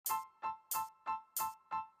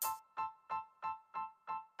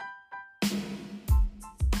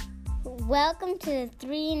Welcome to the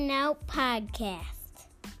Three and Out Podcast.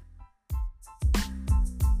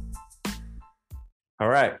 All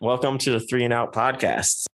right. Welcome to the Three and Out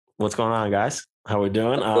Podcast. What's going on, guys? How we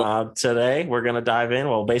doing? Today, we're going to dive in.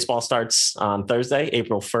 Well, baseball starts on Thursday,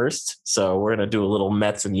 April 1st. So we're going to do a little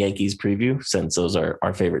Mets and Yankees preview since those are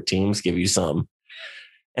our favorite teams, give you some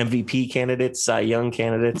MVP candidates, Cy Young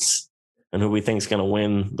candidates, and who we think is going to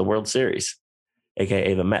win the World Series,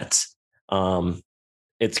 a.k.a. the Mets.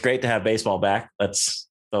 It's great to have baseball back. Let's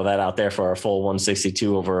throw that out there for our full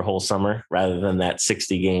 162 over a whole summer rather than that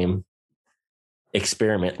 60-game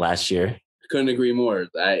experiment last year. Couldn't agree more.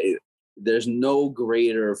 There's no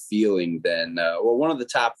greater feeling than, one of the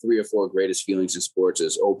top 3 or 4 greatest feelings in sports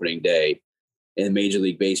is opening day in Major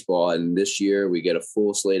League Baseball. And this year we get a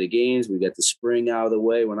full slate of games. We get the spring out of the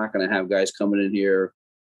way. We're not going to have guys coming in here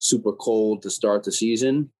super cold to start the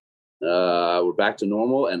season. We're back to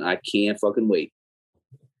normal, and I can't fucking wait.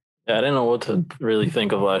 Yeah, I didn't know what to really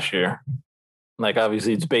think of last year. Like,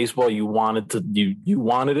 obviously, it's baseball. You wanted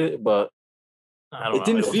it, but I don't know. It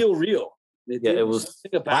didn't feel real. It was.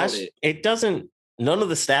 About it. It doesn't. None of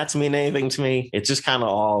the stats mean anything to me. It's just kind of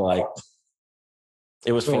all like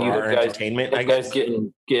it was for our entertainment. I guess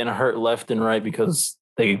getting hurt left and right because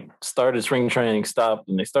they started spring training, stopped,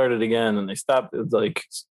 and they started again, and they stopped. It's like.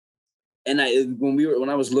 And when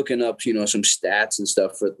I was looking up, some stats and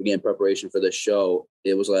stuff for preparation for this show,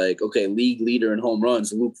 it was like, okay, league leader in home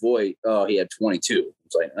runs, Luke Voit. Oh, he had 22.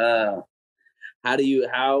 It's like, how do you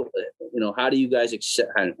guys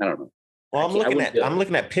accept? I don't know. Well, I'm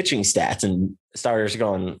looking at pitching stats and starters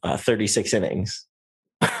going 36 innings,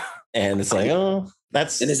 and it's like, and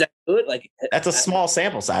is that good? Like, that's a small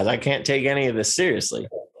sample size. I can't take any of this seriously.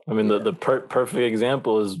 I mean, the perfect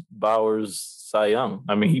example is Bauer's Cy Young.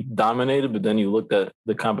 I mean, he dominated, but then you looked at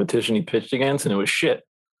the competition he pitched against, and it was shit.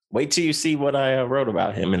 Wait till you see what I wrote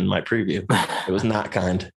about him in my preview. It was not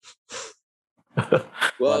kind.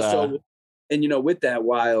 Well, with that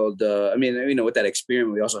wild, with that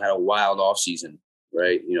experiment, we also had a wild offseason,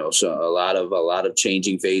 right? So a lot of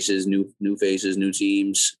changing faces, new faces, new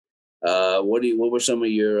teams. What were some of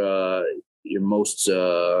your most?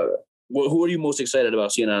 Who are you most excited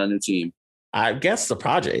about seeing on a new team? I guess the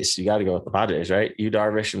Padres. You got to go with the Padres, right? Yu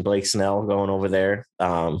Darvish and Blake Snell going over there.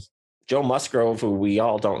 Joe Musgrove, who we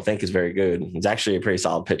all don't think is very good, is actually a pretty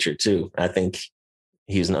solid pitcher too. I think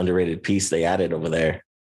he's an underrated piece they added over there.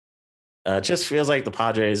 It just feels like the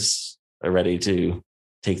Padres are ready to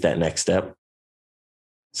take that next step.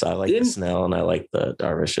 So I like the Snell and I like the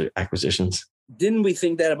Darvish acquisitions. Didn't we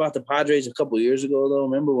think that about the Padres a couple of years ago, though?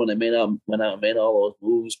 Remember when they made all those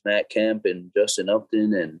moves, Matt Kemp and Justin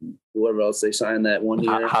Upton and whoever else they signed that one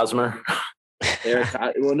year? Hosmer. Eric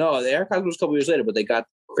Hosmer was a couple of years later, but they got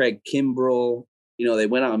Craig Kimbrell. They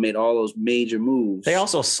went out and made all those major moves. They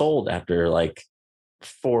also sold after like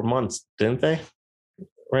 4 months, didn't they?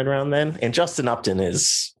 Right around then. And Justin Upton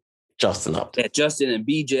is Justin Upton. Yeah, Justin and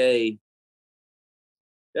BJ.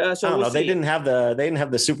 Yeah, so I don't know. They didn't have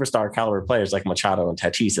the superstar caliber players like Machado and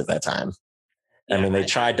Tatis at that time. Yeah, I mean, they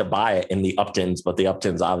tried to buy it in the Uptons, but the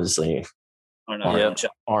Uptons obviously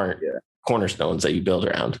aren't cornerstones that you build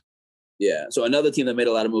around. Yeah. So another team that made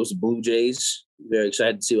a lot of moves, the Blue Jays. Very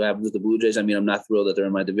excited to see what happens with the Blue Jays. I mean, I'm not thrilled that they're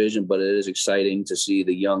in my division, but it is exciting to see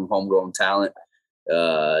the young homegrown talent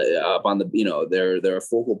up on the. They're a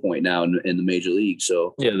focal point now in the major league.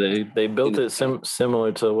 So yeah, they built it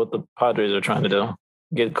similar to what the Padres are trying to do.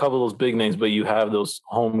 Get a couple of those big names, but you have those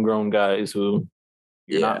homegrown guys who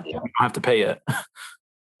you don't have to pay yet.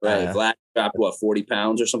 Right. Vlad dropped 40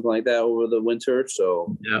 pounds or something like that over the winter.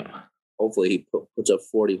 So yeah, hopefully he puts up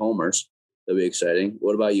 40 homers. That'll be exciting.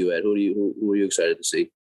 What about you, Ed? Who are you excited to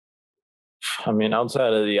see? I mean,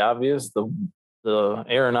 outside of the obvious, the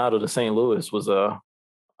Arenado to St. Louis was I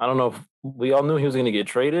don't know if we all knew he was going to get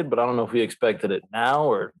traded, but I don't know if we expected it now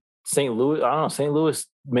or St. Louis. I don't know. St. Louis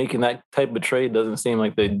making that type of trade doesn't seem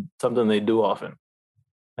like something they do often.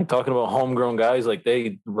 Like talking about homegrown guys, like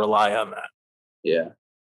they rely on that. Yeah,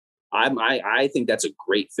 I think that's a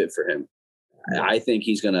great fit for him. I think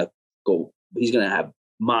he's gonna have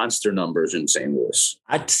monster numbers in St. Louis.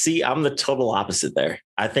 I'm the total opposite there.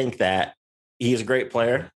 I think that he's a great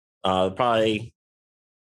player. Probably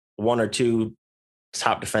 1 or 2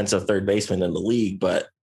 top defensive third baseman in the league, but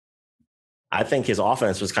I think his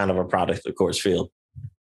offense was kind of a product of Coors Field.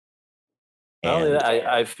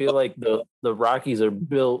 I feel like the Rockies are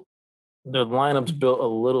built, their lineup's built a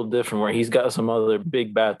little different where he's got some other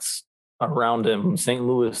big bats around him. St.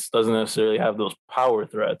 Louis doesn't necessarily have those power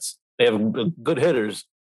threats. They have good hitters,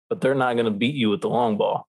 but they're not going to beat you with the long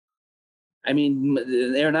ball. I mean,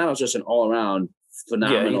 Arenado's just an all-around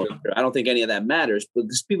phenomenal. Yeah, I don't think any of that matters. But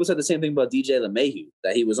people said the same thing about DJ LeMahieu,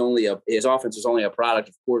 that he was his offense was only a product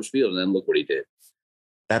of Coors Field, and then look what he did.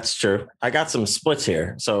 That's true. I got some splits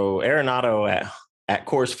here. So Arenado at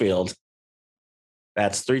Coors Field,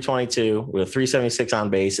 that's 322 with a 376 on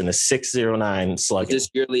base and a 609 slugging. Is this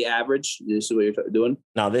yearly average? This is what you're doing?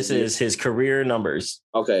 No, this is his career numbers.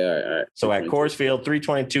 Okay, all right. So at Coors Field,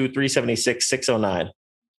 322, 376, 609.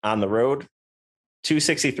 On the road,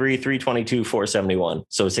 263, 322, 471.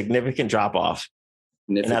 So a significant drop off.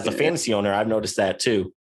 And as a fantasy owner, I've noticed that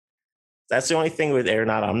too. That's the only thing with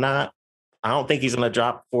Arenado. I don't think he's going to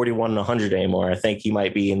drop 41 and 100 anymore. I think he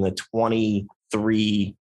might be in the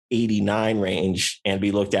 2389 range and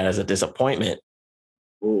be looked at as a disappointment,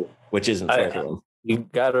 which isn't fair for him. You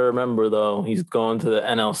got to remember, though, he's going to the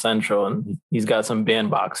NL Central and he's got some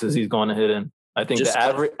bandboxes he's going to hit in. I think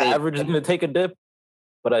the average is going to take a dip,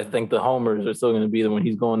 but I think the homers are still going to be there when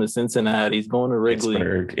he's going to Cincinnati. He's going to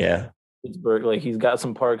Wrigley. Pittsburgh. Like, he's got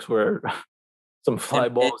some parks where some fly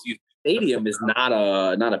balls. Stadium is not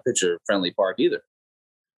a pitcher-friendly park either.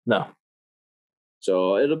 No.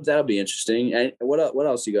 So that'll be interesting. And what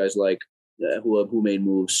else do you guys like? Who made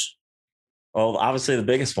moves? Well, obviously the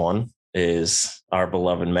biggest one is our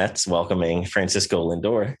beloved Mets welcoming Francisco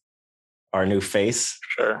Lindor, our new face.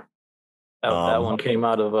 Sure. That one came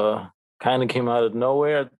out of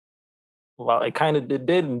nowhere. Well, it kind of did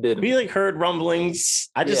and didn't. We heard rumblings.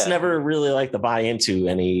 I just never really liked to buy into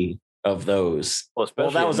any of those. Well,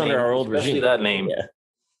 that was under our old regime. That name. Yeah.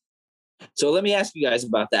 So let me ask you guys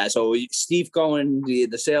about that. So Steve Cohen,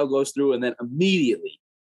 the sale goes through, and then immediately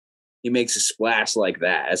he makes a splash like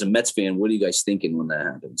that. As a Mets fan, what are you guys thinking when that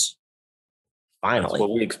happens? Finally, that's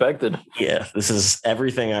what we expected. Yeah, this is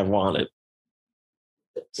everything I wanted.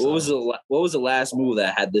 So. What was the last move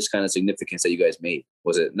that had this kind of significance that you guys made?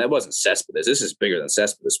 That wasn't Cespedes. This is bigger than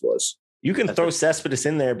Cespedes was. You can throw Cespedes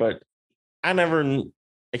in there, but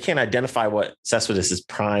I can't identify what Cespedes'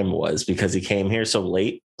 prime was because he came here so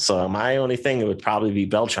late. So my only thing, it would probably be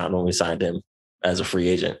Beltran when we signed him as a free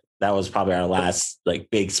agent. That was probably our last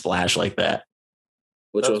big splash like that.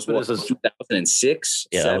 Which was 2006?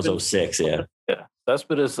 Yeah, 7? That was 06, yeah. Yeah.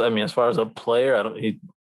 Cespedes, as far as a player, he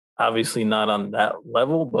obviously not on that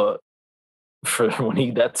level, but for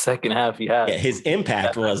when that second half he had. Yeah, his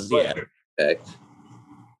impact was,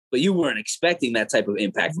 But you weren't expecting that type of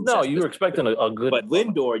impact. No, you were expecting a good. But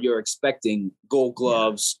Lindor, you're expecting Gold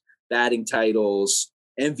Gloves, batting titles,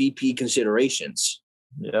 MVP considerations.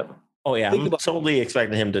 Yeah. Oh, yeah. I'm totally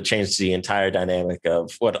expecting him to change the entire dynamic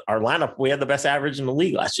of what our lineup. We had the best average in the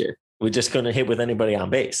league last year. We just couldn't hit with anybody on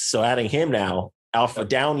base. So adding him now, alpha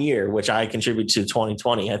down year, which I contribute to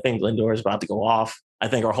 2020, I think Lindor is about to go off. I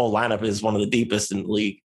think our whole lineup is one of the deepest in the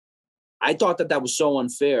league. I thought that was so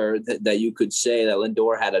unfair that you could say that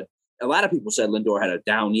Lindor had a lot of people said Lindor had a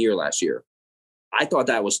down year last year. I thought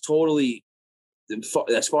that was totally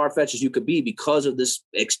as far-fetched as you could be because of this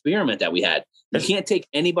experiment that we had. You can't take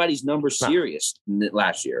anybody's numbers serious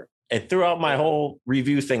last year. And throughout my whole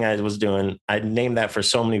review thing I was doing, I named that for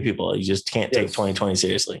so many people. You just can't take 2020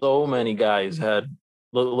 seriously. So many guys had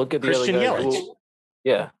look at the Christian other guys.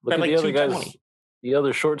 Look at the other guys. The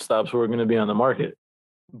other shortstops who are going to be on the market.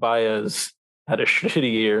 Baez had a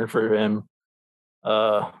shitty year for him.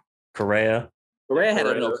 Correa had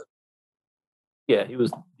a Yeah, he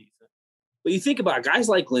was decent. But you think about guys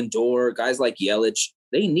like Lindor, guys like Yelich,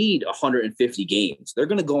 they need 150 games. They're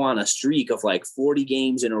going to go on a streak of 40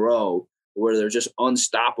 games in a row where they're just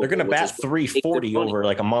unstoppable. They're going to bat 340 over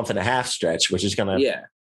a month and a half stretch, which is going to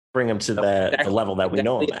bring them to the level that we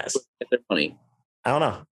know them as. I don't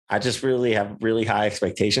know. I just really have really high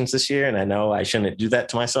expectations this year, and I know I shouldn't do that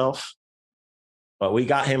to myself. But we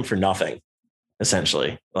got him for nothing,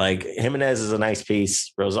 essentially. Jimenez is a nice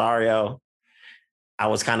piece. Rosario, I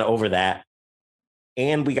was kind of over that.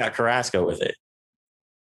 And we got Carrasco with it.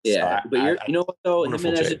 Yeah, so you know what, though?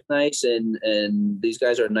 Jimenez is nice, and these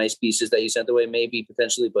guys are nice pieces that you sent away, maybe,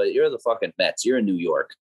 potentially, but you're the fucking Mets. You're in New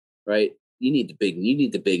York, right? You need the big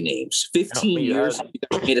names. 15 years you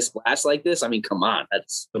guys made a splash like this. Come on.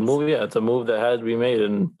 That's the move. Yeah, it's a move that had to be made,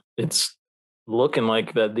 and it's looking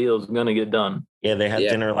like that deal is going to get done. Yeah, they had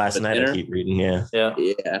dinner last night. I keep reading. Yeah.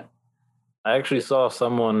 I actually saw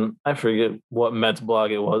someone, I forget what Mets blog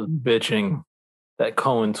it was, bitching that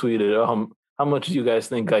Cohen tweeted, how much do you guys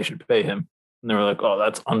think I should pay him? And they were like, oh,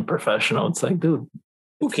 that's unprofessional. It's like, dude,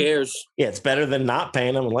 who cares? Yeah, it's better than not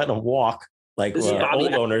paying him and letting him walk.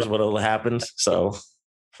 Old owners would have happened. So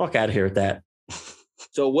fuck out of here with that.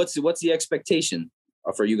 So what's the expectation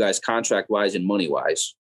for you guys contract wise and money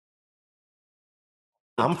wise?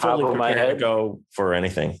 I'm fully prepared to go for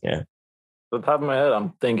anything. Yeah. the top of my head,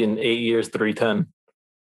 I'm thinking 8 years, 310.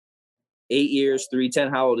 8 years,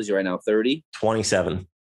 310. How old is he right now? 30? 27.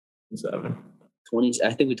 20.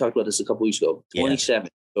 I think we talked about this a couple weeks ago. 27. Yeah.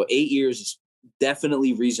 So 8 years is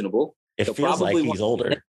definitely reasonable. It so feels like he's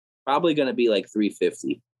older. Probably going to be like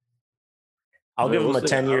 350. I'll give him a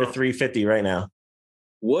 10-year 350 right now.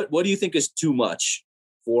 What do you think is too much?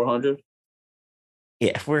 400?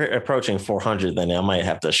 Yeah, if we're approaching 400, then I might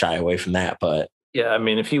have to shy away from that. But yeah, I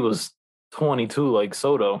mean, if he was 22 like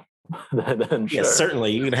Soto, then sure. Yeah,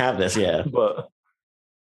 certainly you can have this. Yeah, but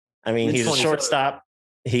I mean, he's a shortstop.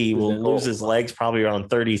 He will lose his legs probably around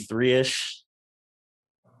 33-ish,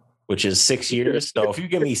 which is 6 years. So if you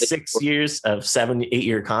give me 6 years of 7-8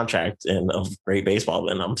 year contract and of great baseball,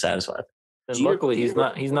 then I'm satisfied. And luckily, he's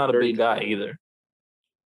not a big guy either.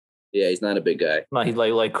 Yeah, he's not a big guy. No, he's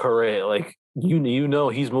like Correa. Like you know,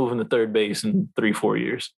 he's moving to third base in 3-4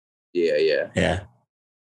 years. Yeah.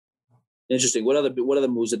 Interesting. What other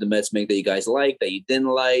moves did the Mets make that you guys like that you didn't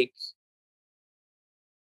like?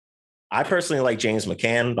 I personally like James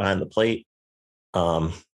McCann behind the plate.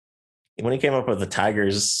 When he came up with the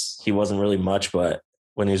Tigers, he wasn't really much, but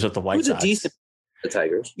when he was with the White Sox, the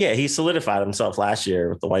Tigers. Yeah, he solidified himself last year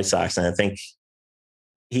with the White Sox, and I think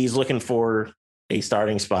he's looking for a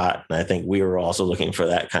starting spot. And I think we were also looking for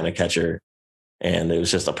that kind of catcher, and it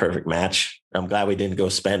was just a perfect match. I'm glad we didn't go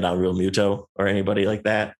spend on Real Muto or anybody like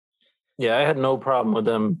that. Yeah, I had no problem with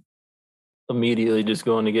them immediately just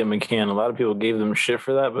going to get McCann. A lot of people gave them shit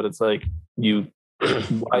for that, but it's like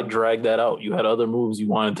why drag that out? You had other moves you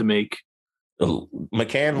wanted to make.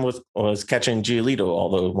 McCann was catching Giolito,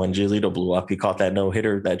 although when Giolito blew up, he caught that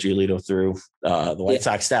no-hitter that Giolito threw. The White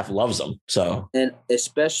Sox staff loves him. So, and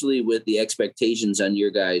especially with the expectations on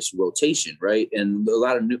your guys' rotation, right? And a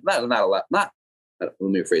lot of not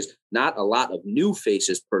a lot of new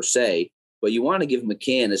faces per se, but you want to give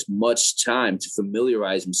McCann as much time to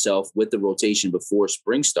familiarize himself with the rotation before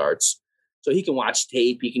spring starts. So he can watch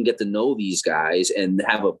tape, he can get to know these guys and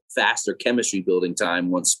have a faster chemistry building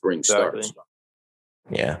time once spring starts.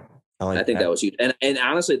 Yeah. I think that was huge. And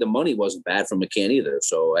honestly, the money wasn't bad for McCann either.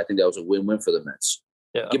 So I think that was a win-win for the Mets.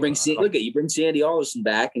 Yeah. You bring Sandy Alderson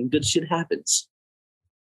back and good shit happens.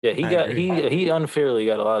 Yeah, he unfairly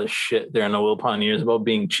got a lot of shit there in the Wilpon years about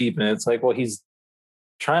being cheap. And it's like, well, he's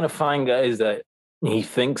trying to find guys that he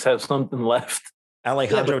thinks have something left.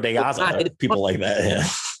 Alejandro De Aza, people like that. Yeah.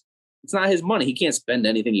 It's not his money. He can't spend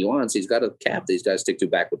anything he wants. He's got a cap that he's got to stick to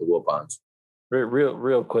back with the Wilpons.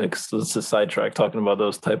 Real quick, so it's a sidetrack talking about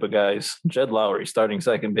those type of guys. Jed Lowry starting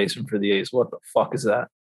second baseman for the A's. What the fuck is that?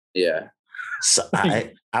 Yeah. So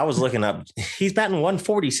I was looking up. He's batting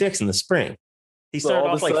 146 in the spring. He started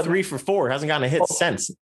off like 3 for 4. Hasn't gotten a hit since.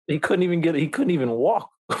 He couldn't even walk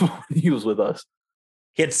when he was with us.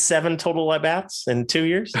 He had 7 total at bats in 2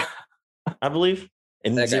 years, I believe,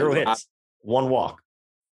 and 0 hits, 1 walk.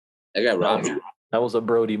 I got robbed. That was a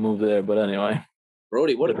Brody move there, but anyway.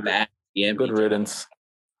 Brody, what a bad game. Good riddance.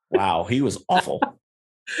 Wow, he was awful.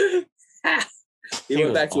 he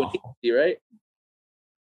went back to a right?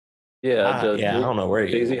 Yeah, I don't know where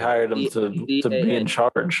he hired him to be in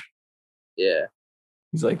charge. Yeah.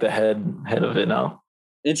 He's like the head of it now.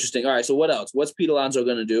 Interesting. All right, so what else? What's Pete Alonso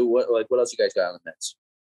going to do? What else you guys got on the Mets?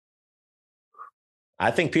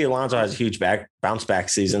 I think Pete Alonso has a huge bounce back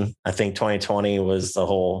season. I think 2020 was the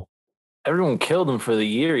whole. Everyone killed him for the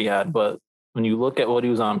year he had, but when you look at what he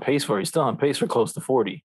was on pace for, he's still on pace for close to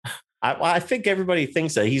 40. I think everybody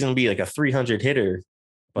thinks that he's going to be like a 300 hitter,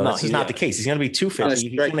 but that's just not the case. He's going to be 250.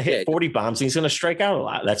 He's going to hit 40 bombs. And he's going to strike out a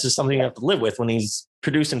lot. That's just something you have to live with when he's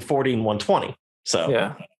producing 40 and 120. So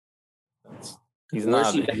yeah, he's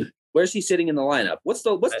not. Where's he sitting in the lineup? What's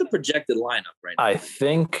the projected lineup right now? I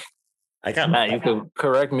think Matt, you could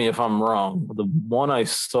correct me if I'm wrong. The one I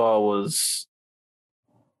saw was,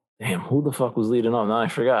 who the fuck was leading off? Now I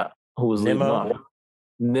forgot who was leading off.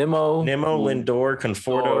 Nimmo, Lindor,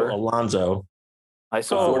 Conforto, Alonso. I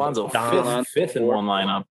saw Alonso fifth in one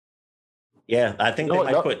lineup. Yeah, I think they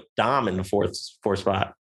might put Dom in the fourth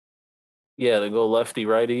spot. Yeah, to go lefty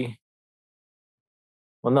righty.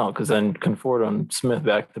 Well, no, because then Conforto and Smith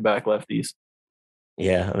back-to-back lefties.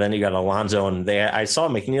 Yeah, and then you got Alonso and there. I saw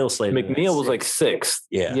McNeil slated. McNeil was like 6th.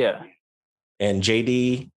 Yeah. And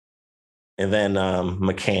JD, and then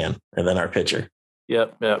McCann, and then our pitcher.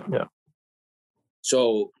 Yep.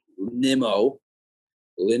 So Nimmo,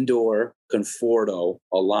 Lindor, Conforto,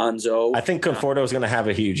 Alonso. I think Conforto is going to have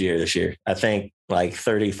a huge year this year. I think like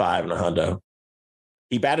 35 and a hundo.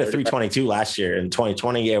 He batted 322 last year. In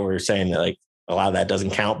 2020, we were saying that like a lot of that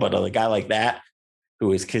doesn't count, but a guy like that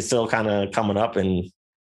who is still kind of coming up and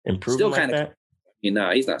improving still like kind of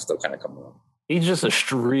that. He's not still kind of coming up. He's just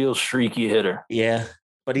a real streaky hitter. Yeah.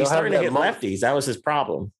 But he's starting to hit lefties. That was his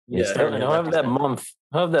problem. Yeah, he'll have that month.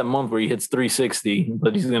 He'll have that month where he hits 360,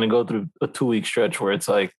 but he's going to go through a 2-week stretch where it's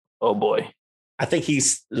like, oh boy. I think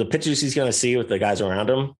the pitches he's going to see with the guys around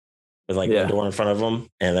him, with like Lindor in front of him,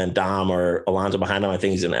 and then Dom or Alonso behind him. I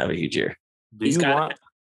think he's going to have a huge year. He's got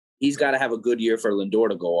to have a good year for Lindor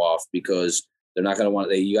to go off, because they're not going to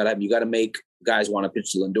want. You got to make guys want to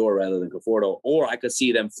pitch to Lindor rather than Conforto. Or I could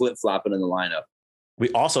see them flip flopping in the lineup.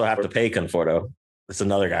 We also have to pay Conforto. That's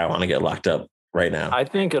another guy I want to get locked up right now. I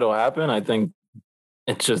think it'll happen. I think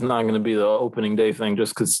it's just not going to be the opening day thing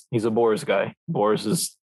just because he's a Boris guy. Boris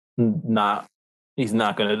is not – he's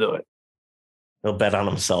not going to do it. He'll bet on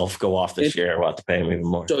himself, go off this year. We'll have to pay him even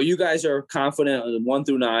more. So you guys are confident in 1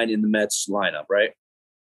 through 9 in the Mets lineup, right?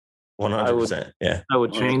 100%. Yeah. I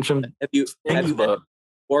would change him. Have you been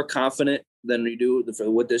more confident than you do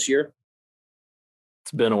with this year?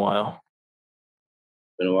 It's been a while.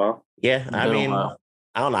 Been a while? Yeah. I mean –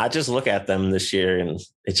 I don't know. I just look at them this year and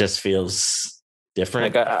it just feels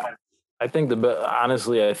different. Like I think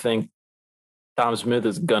honestly, I think Dom Smith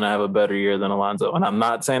is going to have a better year than Alonso. And I'm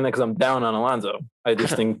not saying that because I'm down on Alonso. I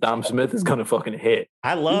just think Dom Smith is going to fucking hit.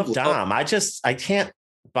 I love Dom. I can't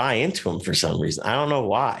buy into him for some reason. I don't know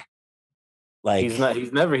why. Like he's not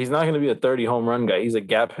going to be a 30 home run guy. He's a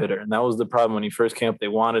gap hitter. And that was the problem when he first came up. They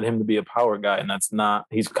wanted him to be a power guy. And that's not,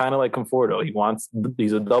 he's kind of like Conforto.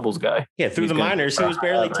 He's a doubles guy. Yeah. Through the minors, he was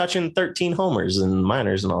barely touching 13 homers in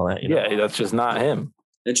minors and all that. Yeah. That's just not him.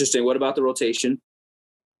 Interesting. What about the rotation?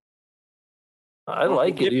 I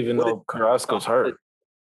like it, even though Carrasco's hurt.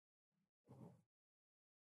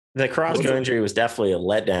 The Carrasco injury was definitely a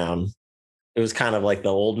letdown. It was kind of like the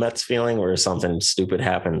old Mets feeling where something stupid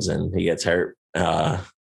happens and he gets hurt. But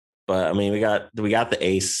I mean, we got the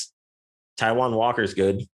ace. Taijuan Walker's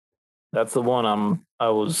good. That's the one I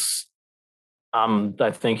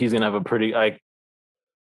think he's gonna have a pretty. I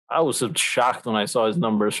was so shocked when I saw his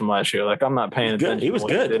numbers from last year. Like I'm not paying attention. He was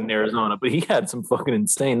good in Arizona, but he had some fucking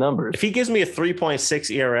insane numbers. If he gives me a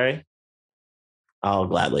 3.6 ERA, I'll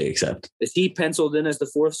gladly accept. Is he penciled in as the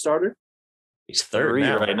 4th starter? He's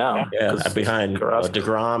 3rd right now. Yeah, behind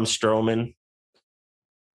DeGrom, Stroman.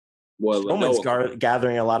 Well, Stroman's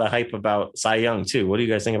gathering a lot of hype about Cy Young too. What do you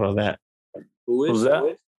guys think about that? Who's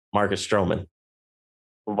that? Marcus Stroman.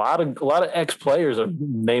 A lot of ex-players are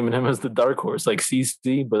naming him as the dark horse, like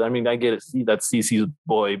CC. But I mean, I get it. That's CC's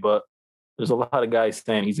boy, but there's a lot of guys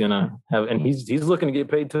saying he's gonna have, and he's looking to get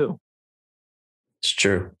paid too. It's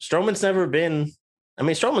true. Stroman's never been. I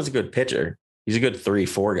mean, Stroman's a good pitcher. He's a good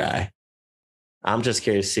 3-4 guy. I'm just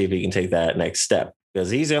curious to see if he can take that next step because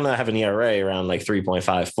he's going to have an ERA around like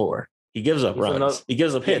 3.54. He gives up runs. He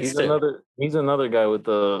gives up hits. He's another guy with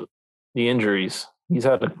the injuries. He's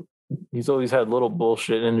always had little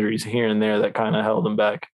bullshit injuries here and there that kind of held him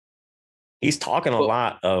back. He's talking a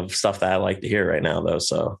lot of stuff that I like to hear right now, though.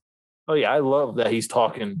 So, oh yeah, I love that he's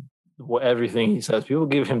talking everything he says. People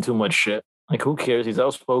give him too much shit. Like, who cares? He's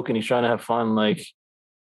outspoken. He's trying to have fun. Like,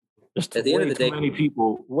 just at the end of the day,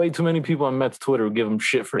 way too many people on Mets Twitter will give him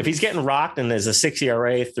shit for. If he's getting rocked and there's a 6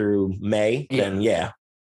 ERA through May, then yeah,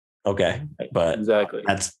 okay, but exactly,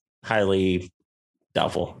 that's highly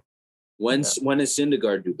doubtful. When is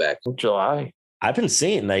Syndergaard due back? July. I've been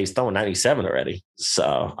seeing that he's throwing 97 already.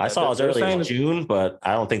 So I saw it as early as June, but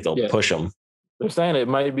I don't think they'll push him. They're saying it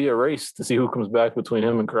might be a race to see who comes back between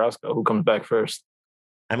him and Carrasco. Who comes back first?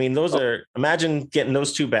 I mean, imagine getting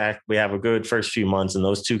those two back. We have a good first few months and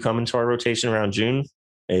those two come into our rotation around June.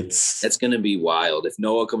 That's going to be wild. If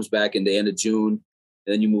Noah comes back in the end of June,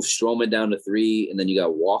 and then you move Stroman down to 3, and then you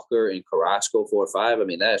got Walker and Carrasco 4 or 5. I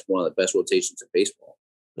mean, that's one of the best rotations in baseball.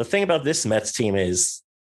 The thing about this Mets team is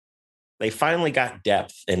they finally got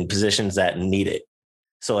depth in positions that need it.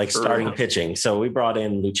 So like starting pitching. So we brought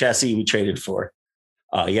in Lucchesi, we traded for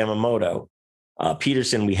Yamamoto,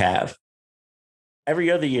 Peterson we have.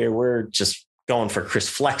 Every other year, we're just going for Chris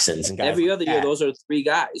Flexens. And guys every other year, those are 3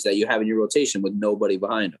 guys that you have in your rotation with nobody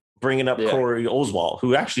behind them. Bringing up Corey Oswalt,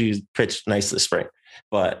 who actually pitched nice this spring.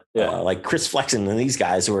 But like Chris Flexen and these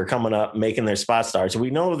guys who are coming up, making their spot starts,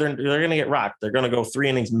 we know they're going to get rocked. They're going to go 3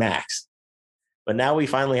 innings max. But now we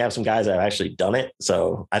finally have some guys that have actually done it.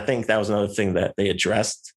 So I think that was another thing that they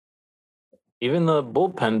addressed. Even the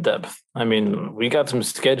bullpen depth. I mean, we got some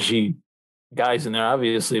sketchy guys in there,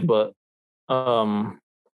 obviously, but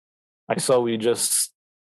I saw we just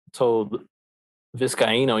told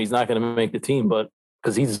Vizcaino he's not going to make the team, but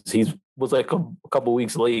because he's was like a couple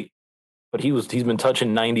weeks late, but he's been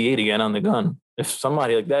touching 98 again on the gun. If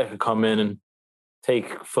somebody like that could come in and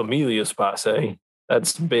take Familia's spot, say,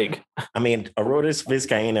 that's big. I mean, Arodys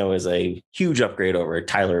Vizcaino is a huge upgrade over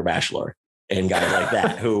Tyler Bachelor. and guys like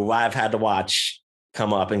that who I've had to watch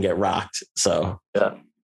come up and get rocked. So Yeah.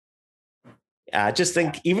 I just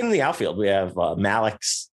think even in the outfield, we have Malik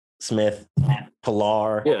Smith,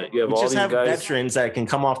 Pilar. Yeah, you have We all just these have guys. veterans that can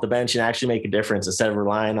come off the bench and actually make a difference instead of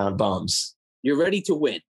relying on bums. You're ready to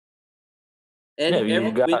win. And Yeah, you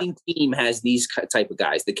every got- winning team has these type of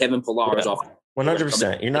guys. The Kevin Pillar's Yeah. off.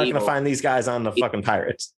 100%. You're not going to find these guys on the fucking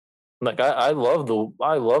Pirates. Like I love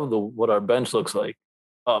the what our bench looks like.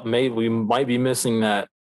 Maybe we might be missing that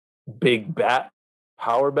big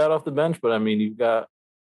power bat off the bench, but I mean, you've got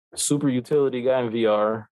a super utility guy in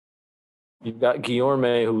VR. You've got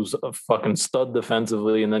Guillorme, who's a fucking stud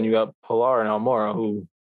defensively, and then you got Pilar and Almora, who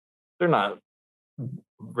they're not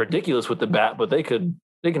ridiculous with the bat, but they can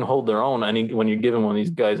hold their own when you're giving one of these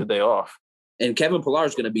guys a day off. And Kevin Pillar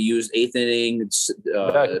is going to be used eighth inning,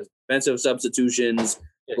 defensive substitutions,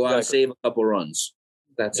 go out and save a couple runs.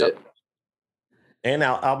 That's it. And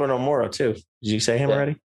Albert Almora, too. Did you say him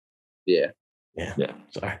already? Yeah.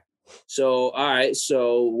 Sorry. So, all right.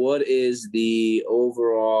 So, what is the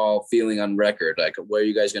overall feeling on record? Like, where are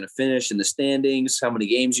you guys going to finish in the standings? How many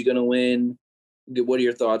games you going to win? What are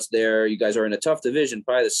your thoughts there? You guys are in a tough division,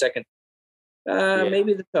 probably the second,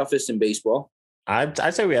 maybe the toughest in baseball.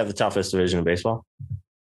 I'd say we have the toughest division in baseball.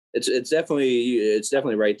 It's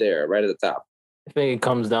definitely right there, right at the top. I think it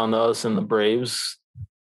comes down to us and the Braves.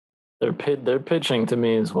 Their pitching to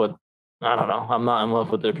me is what I don't know. I'm not in love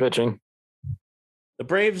with their pitching. The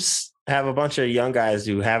Braves have a bunch of young guys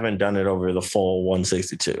who haven't done it over the full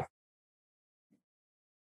 162.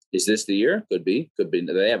 Is this the year? Could be.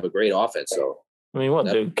 They have a great offense, though. I mean,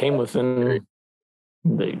 they came within.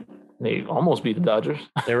 They almost beat the Dodgers.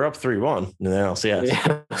 They were up 3-1 in the NLCS.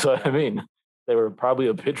 Yeah, so I mean, they were probably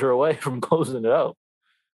a pitcher away from closing it out.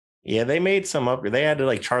 Yeah, they made some up. They added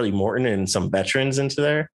like Charlie Morton and some veterans into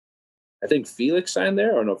there. I think Felix signed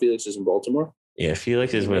there, or no? Felix is in Baltimore. Yeah,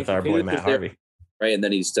 Felix is with our boy Matt Harvey. Right, and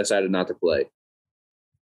then he's decided not to play.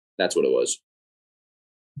 That's what it was.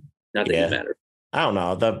 Not that he mattered. I don't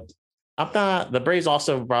know. The Braves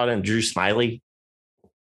also brought in Drew Smiley.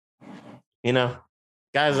 You know,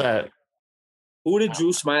 guys that. Who did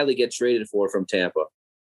Drew Smiley get traded for from Tampa?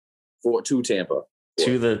 To Tampa.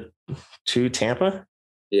 To Tampa?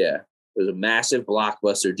 Yeah. It was a massive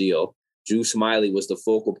blockbuster deal. Drew Smiley was the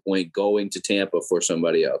focal point going to Tampa for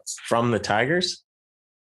somebody else. From the Tigers?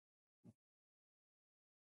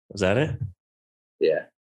 Was that it? Yeah.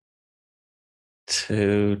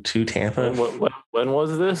 To Tampa? When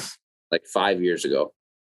was this? Like 5 years ago.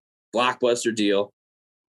 Blockbuster deal.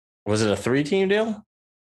 Was it a 3-team deal?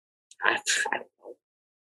 I don't know.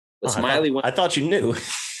 But Smiley I thought you knew.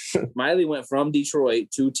 Smiley went from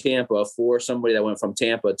Detroit to Tampa for somebody that went from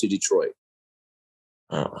Tampa to Detroit.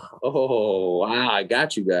 Oh wow! I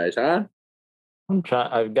got you guys, huh? I'm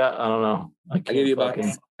trying. I don't know. I give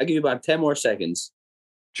you about 10 more seconds.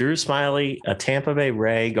 Drew Smiley, a Tampa Bay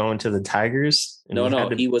Ray going to the Tigers. No,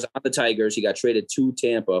 he was on the Tigers. He got traded to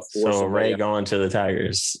Tampa for so Ray going to the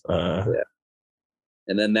Tigers. Yeah.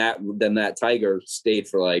 And then that Tiger stayed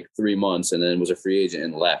for like 3 months and then was a free agent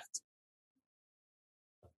and left.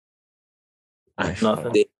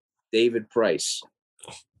 Nothing. David Price.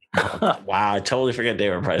 Wow, I totally forget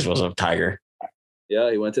David Price was a Tiger.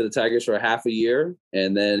 Yeah, he went to the Tigers for half a year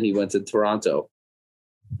and then he went to Toronto.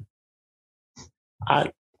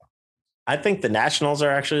 I think the Nationals are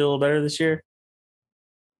actually a little better this year.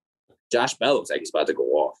 Josh Bell looks like he's about to go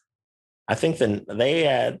off. I think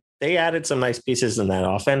they added some nice pieces in that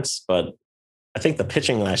offense, but I think the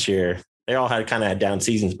pitching last year, they all had down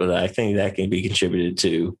seasons, but I think that can be contributed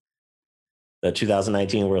to the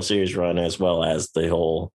 2019 World Series run as well as the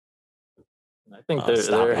whole. I think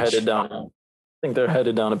they're headed down. I think they're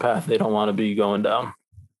headed down a path they don't want to be going down.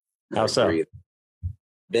 How so?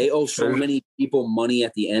 They owe so many people money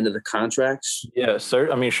at the end of the contracts. Yeah, sir.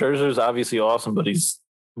 I mean, Scherzer's obviously awesome, but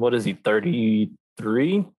what is he,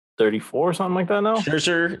 33, 34, something like that now?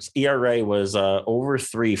 Scherzer's ERA was over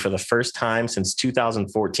 3 for the first time since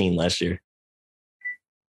 2014 last year.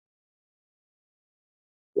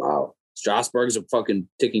 Wow. Strasburg is a fucking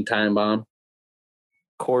ticking time bomb.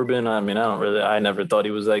 Corbin, I mean, I never thought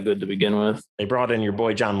he was that good to begin with. They brought in your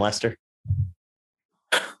boy John Lester.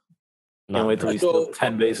 Can't wait till he steals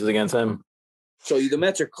 10 bases against him. So the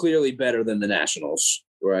Mets are clearly better than the Nationals,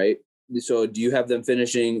 right? So do you have them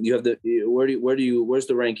finishing? Where's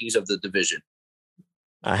the rankings of the division?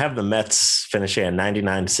 I have the Mets finishing at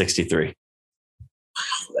 99-63.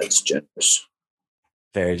 Wow, that's generous.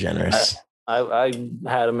 Very generous. I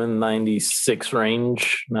had them in 96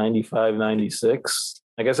 range, 95, 96.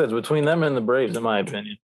 Like I said, it's between them and the Braves, in my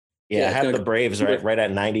opinion. Yeah, I have the Braves right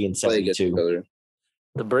at 90 and 72.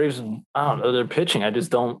 the Braves, I don't know, they're pitching. I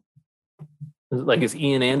just don't like. Is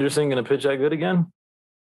Ian Anderson going to pitch that good again?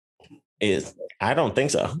 I don't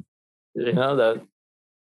think so. You know that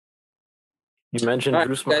you mentioned All right,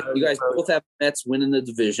 Bruce. you guys both have Mets winning the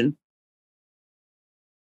division.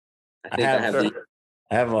 I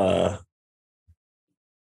have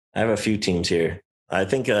a few teams here. I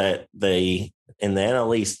think that in the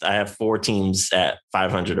NL East, I have 4 teams at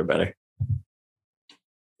 500 or better.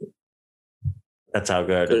 That's how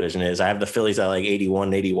good our division is. I have the Phillies at like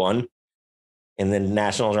 81, and then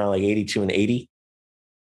Nationals are like 82 and 80.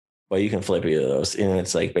 Well, you can flip either of those, and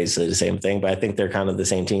it's like basically the same thing. But I think they're kind of the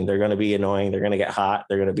same team. They're going to be annoying. They're going to get hot.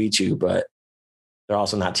 They're going to beat you, but they're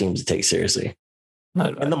also not teams to take seriously.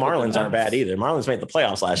 And the Marlins aren't bad either. Marlins made the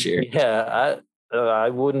playoffs last year. Yeah, I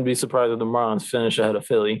wouldn't be surprised if the Marlins finish ahead of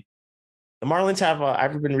Philly. The Marlins have,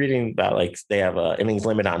 I've been reading about like they have an innings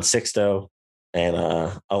limit on Sixto and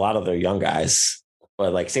a lot of their young guys.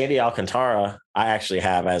 But like Sandy Alcantara, I actually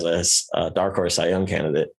have as a dark horse Cy Young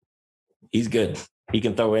candidate. He's good. He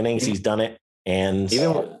can throw innings. He's done it. And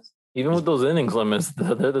even with those innings limits,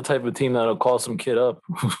 they're the type of team that'll call some kid up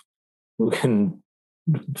who can.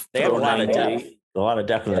 They have a lot of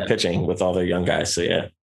depth in the pitching with all their young guys. So yeah,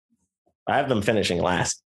 I have them finishing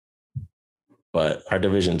last, but our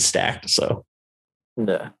division's stacked. So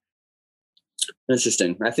yeah,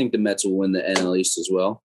 interesting. I think the Mets will win the NL East as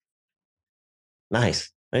well. Nice.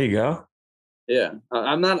 There you go. Yeah,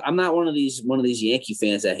 I'm not one of these Yankee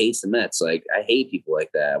fans that hates the Mets. Like, I hate people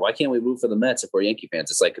like that. Why can't we root for the Mets if we're Yankee fans?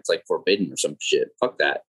 It's like forbidden or some shit. Fuck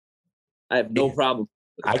that. I have no problem.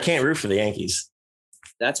 I can't root for the Yankees.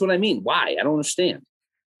 That's what I mean. Why? I don't understand.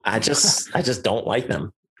 I just don't like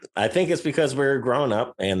them. I think it's because we're growing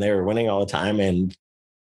up and they were winning all the time. And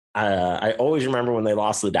I always remember when they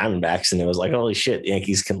lost to the Diamondbacks and it was like, holy shit, the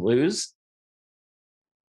Yankees can lose.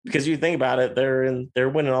 Because you think about it, they're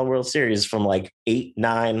winning all World Series from like 8,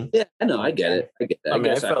 9. Yeah, I know. I get it. I get that.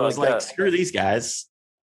 I was like, screw these guys.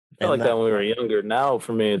 I felt like that when we were younger. Now,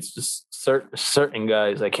 for me, it's just certain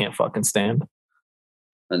guys I can't fucking stand.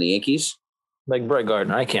 On the Yankees? Like Brett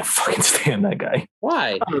Gardner. I can't fucking stand that guy.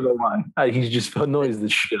 Why? I don't know why. He just annoys the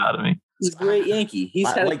shit out of me. He's a great Yankee.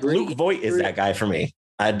 He's had like Luke Voit is that guy for me.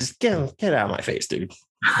 I just get out of my face, dude.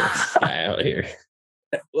 This guy out here.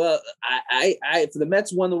 Well, I if the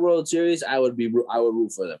Mets won the World Series, I would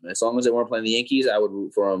root for them. As long as they weren't playing the Yankees, I would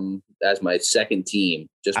root for them as my second team,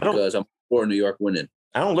 just because I'm for New York winning.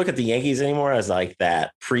 I don't look at the Yankees anymore as like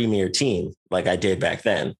that premier team like I did back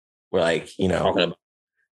then. Where like, you know,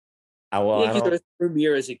 Yankees are as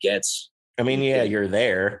premier as it gets. I mean, yeah, you're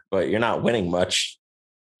there, but you're not winning much.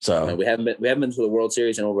 So we haven't been to the World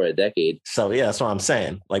Series in over a decade. So yeah, that's what I'm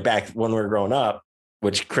saying. Like back when we were growing up,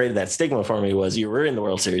 which created that stigma for me was you were in the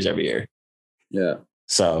World Series every year. Yeah.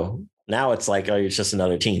 So now it's like, oh, you're just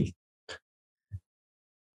another team.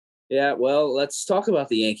 Yeah, well, let's talk about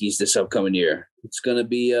the Yankees this upcoming year. It's going to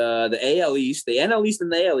be the AL East. The NL East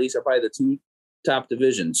and the AL East are probably the 2 top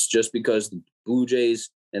divisions just because the Blue Jays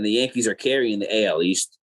and the Yankees are carrying the AL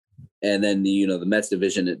East. And then, the Mets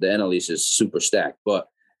division, the NL East is super stacked. But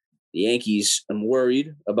the Yankees, I'm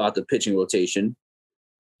worried about the pitching rotation.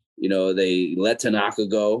 They let Tanaka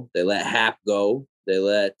go. They let Happ go. They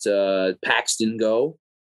let Paxton go.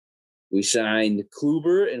 We signed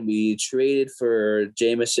Kluber and we traded for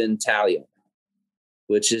Jameson Taillon,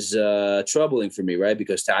 which is troubling for me, right?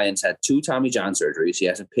 Because Tallion's had 2 Tommy John surgeries. He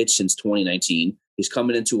hasn't pitched since 2019. He's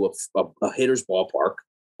coming into a hitter's ballpark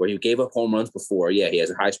where he gave up home runs before. Yeah, he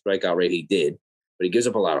has a high strikeout rate. He did, but he gives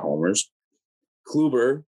up a lot of homers.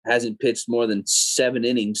 Kluber hasn't pitched more than 7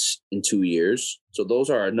 innings in 2 years. So those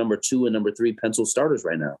are our number 2 and number 3 pencil starters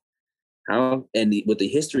right now. With the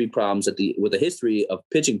history of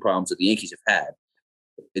pitching problems that the Yankees have had,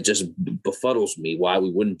 it just befuddles me why we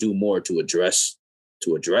wouldn't do more to address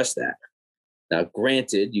that. Now,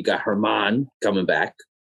 granted, you got Herman coming back,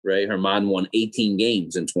 right? Herman won 18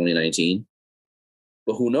 games in 2019.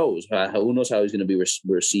 But who knows? Who knows how he's going to be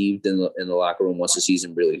received in the locker room once the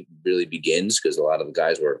season really, really begins? Because a lot of the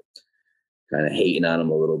guys were kind of hating on him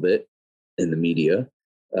a little bit in the media.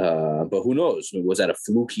 But who knows? Was that a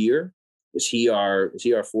fluke year? Is he our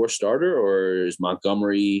 4th starter, or is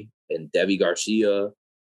Montgomery and Deivi Garcia?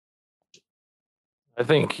 I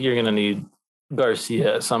think you're going to need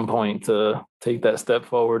Garcia at some point to take that step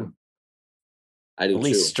forward. I do at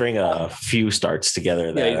least too. String a few starts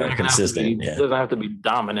together that are consistent. He doesn't have to be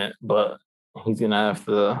dominant, but he's going to have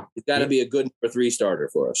to. He's got to be a good number 3 starter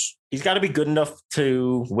for us. He's got to be good enough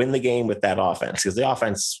to win the game with that offense, because the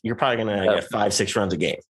offense, you're probably going to get 5-6 runs a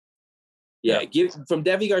game. Yeah, from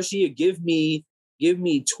Deivi Garcia, give me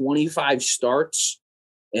 25 starts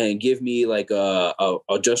and give me like a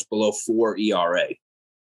just below 4 ERA,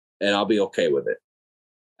 and I'll be okay with it.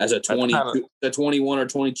 As a 21 or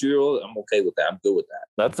 22-year-old, I'm okay with that. I'm good with that.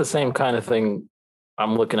 That's the same kind of thing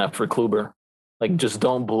I'm looking at for Kluber. Like, just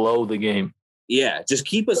don't blow the game. Yeah, just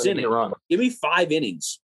keep us in it. Run. Give me 5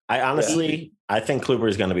 innings. I think Kluber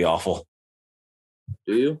is going to be awful.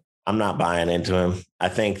 Do you? I'm not buying into him. I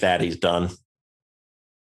think that he's done.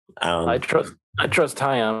 I trust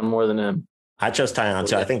Taillon more than him. I trust Taillon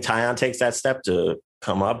too. I think Taillon takes that step to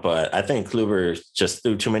come up, but I think Kluber just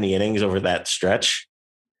threw too many innings over that stretch.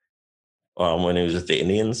 When he was with the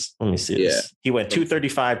Indians, let me see this. He went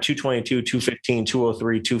 235, 222, 215,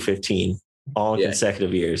 203, 215, all in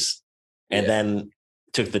consecutive years. And then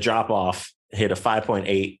took the drop off, hit a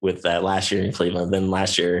 5.8 with that last year in Cleveland. Then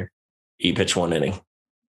last year he pitched 1 inning.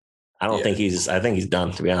 I think he's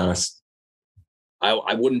done, to be honest.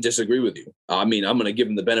 I wouldn't disagree with you. I mean, I'm going to give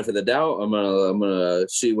him the benefit of the doubt. I'm going to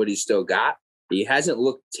see what he's still got. He hasn't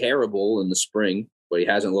looked terrible in the spring, but he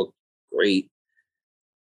hasn't looked great.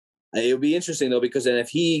 It'll be interesting though, because then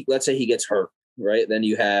if let's say he gets hurt, right? Then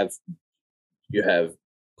you have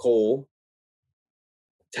Cole,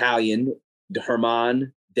 Taillon,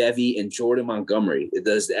 Herman, Devi, and Jordan Montgomery.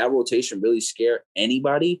 Does that rotation really scare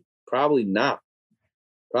anybody? Probably not.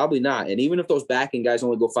 And even if those backing guys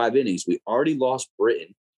only go 5 innings, we already lost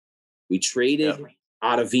Britton. We traded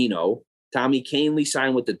Ottavino. Tommy Kahnle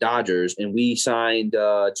signed with the Dodgers, and we signed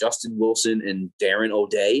Justin Wilson and Darren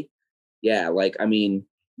O'Day. Yeah,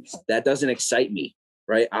 that doesn't excite me,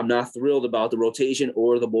 right? I'm not thrilled about the rotation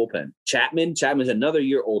or the bullpen. Chapman's another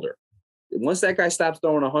year older. Once that guy stops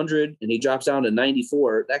throwing 100 and he drops down to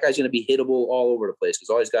 94, that guy's going to be hittable all over the place because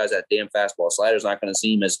all these guys, that damn fastball slider's not going to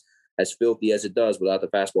seem as filthy as it does without the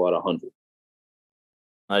fastball at 100.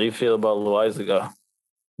 How do you feel about Loaizaga?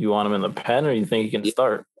 You want him in the pen, or you think he can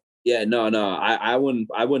start? Yeah, no. I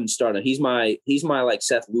wouldn't start him. He's my like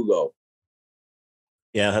Seth Lugo.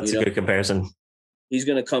 Yeah, that's a good comparison. He's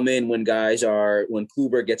going to come in when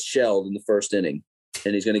Kluber gets shelled in the first inning,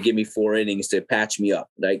 and he's going to give me 4 innings to patch me up.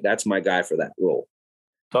 Like, that's my guy for that role.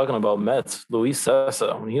 Talking about Mets, Luis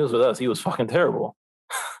Sessa, when he was with us, he was fucking terrible.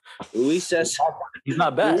 Luis Sessa, he's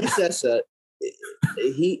not bad. Luis Sessa,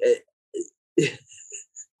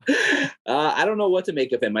 I don't know what to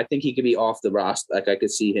make of him. I think he could be off the roster. Like, I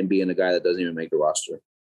could see him being a guy that doesn't even make the roster.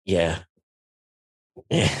 Yeah.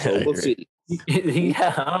 So we'll see.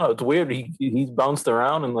 I don't know. It's weird. He's bounced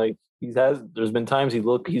around, and there's been times he's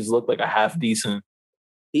looked like a half decent.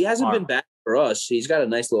 He hasn't been bad for us. He's got a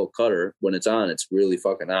nice little cutter. When it's on, it's really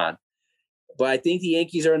fucking on. But I think the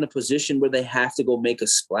Yankees are in a position where they have to go make a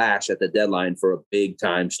splash at the deadline for a big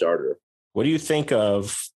time starter. What do you think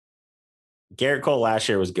of Garrett Cole? Last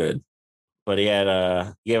year was good, but he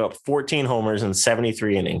gave up 14 homers in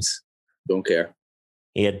 73 innings. Don't care.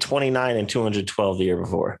 He had 29 and 212 the year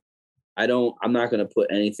before. I'm not going to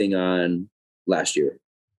put anything on last year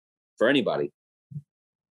for anybody.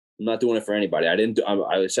 I'm not doing it for anybody.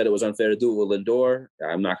 I said it was unfair to do it with Lindor.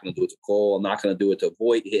 I'm not going to do it to Cole. I'm not going to do it to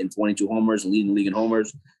Voit hitting 22 homers and leading the league in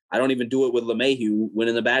homers. I don't even do it with LeMahieu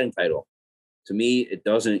winning the batting title. To me, it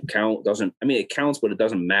doesn't count. It counts, but it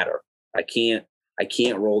doesn't matter. I can't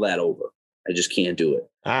roll that over. I just can't do it.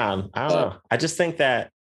 I don't know.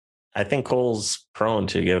 I think Cole's prone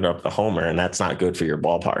to giving up the homer, and that's not good for your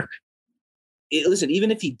ballpark. Listen,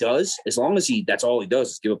 even if he does, as long as that's all he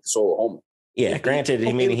does is give up the solo homer. Yeah, granted,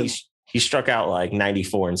 he struck out like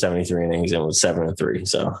 94 and 73 innings and was 7-3,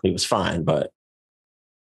 so he was fine. But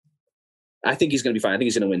I think he's going to be fine. I think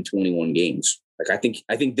he's going to win 21 games. I think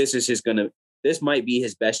this might be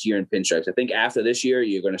his best year in pinstripes. I think after this year,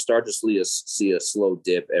 you're going to start to see a slow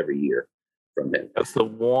dip every year from him. That's the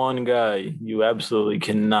one guy you absolutely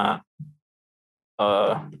cannot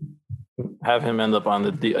have him end up on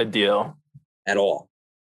a DL at all.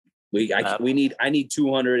 I need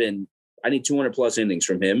 200 plus innings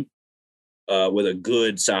from him with a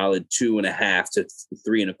good solid 2.5 to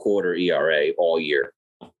 3.25 ERA all year.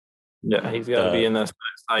 Yeah, he's got to be in this.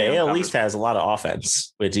 The AL East has a lot of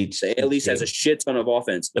offense. The AL East has a shit ton of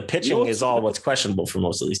offense. The pitching is all what's questionable for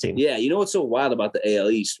most of these teams. Yeah, you know what's so wild about the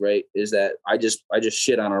AL East, right? Is that I just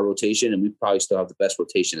shit on our rotation, and we probably still have the best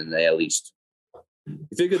rotation in the AL East.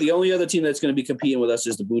 You figure the only other team that's going to be competing with us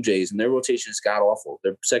is the Blue Jays, and their rotation is god awful.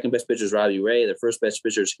 Their second best pitcher is Robbie Ray. Their first best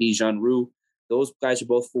pitcher is Hee-Jun Ryu. Those guys are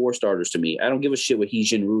both 4 starters to me. I don't give a shit what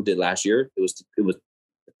Hee-Jun Ryu did last year. It was the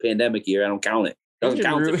pandemic year. I don't count it.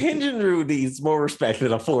 Hee-Jun Ryu needs more respect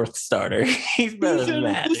than a 4th starter. He's better than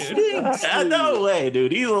that, dude. No way,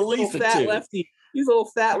 dude. He's at least a 2. Lefty. He's a little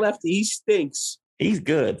fat lefty. He stinks. He's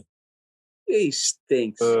good. He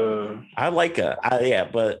stinks. I like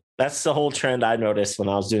but that's the whole trend I noticed when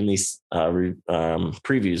I was doing these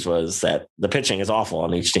previews was that the pitching is awful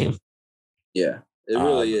on each team. Yeah, it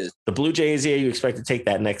really is. The Blue Jays, you expect to take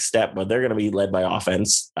that next step, but they're going to be led by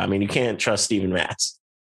offense. I mean, you can't trust Steven Matz.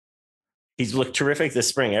 He's looked terrific this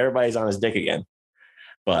spring. Everybody's on his dick again.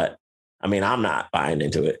 But, I mean, I'm not buying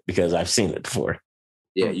into it because I've seen it before.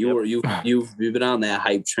 Yeah, you've been on that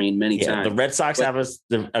hype train many times. The Red Sox have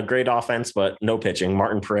a great offense, but no pitching.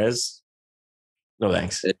 Martin Perez, no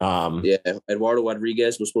thanks. Eduardo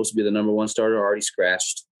Rodriguez was supposed to be the number one starter, already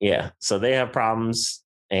scratched. Yeah, so they have problems.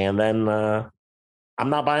 And then I'm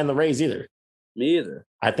not buying the Rays either. Me either.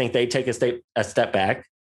 I think they take a step back.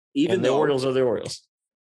 Even the Orioles are the Orioles.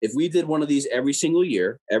 If we did one of these every single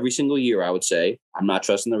year, I would say, I'm not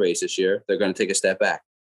trusting the Rays this year. They're going to take a step back.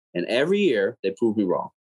 And every year, they prove me wrong.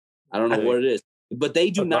 I don't know what it is. But they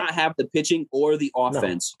do not have the pitching or the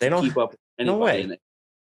offense to keep up with anybody. No way.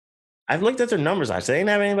 I've looked at their numbers. They didn't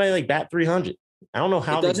have anybody like bat 300. I don't know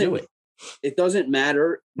how they do it. It doesn't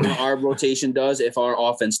matter what our rotation does if our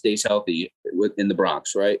offense stays healthy in the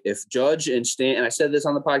Bronx, right? If Judge and Stan, and I said this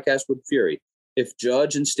on the podcast with Fury, if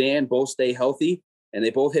Judge and Stan both stay healthy and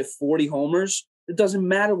they both hit 40 homers, it doesn't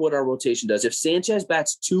matter what our rotation does. If Sanchez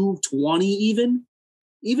bats 220 even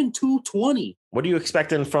 220. What are you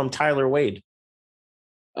expecting from Tyler Wade?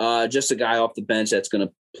 Just a guy off the bench that's going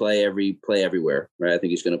to play everywhere, right? I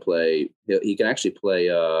think he's going to play. He can actually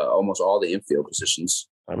play almost all the infield positions.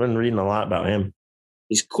 I've been reading a lot about him.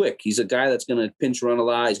 He's quick. He's a guy that's going to pinch run a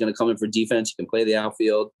lot. He's going to come in for defense. He can play the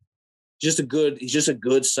outfield. He's just a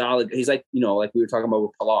good, solid. He's like we were talking about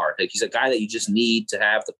with Pilar. Like he's a guy that you just need to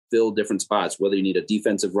have to fill different spots, whether you need a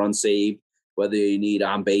defensive run save, whether you need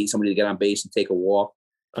on base, somebody to get on base and take a walk.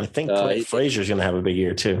 I think Clint Frazier's going to have a big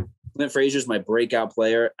year too. Clint Frazier's my breakout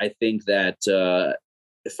player. I think that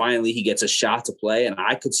finally he gets a shot to play, and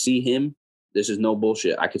I could see him. This is no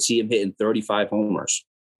bullshit. I could see him hitting 35 homers.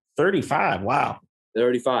 35. Wow.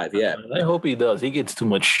 35. Yeah. I hope he does. He gets too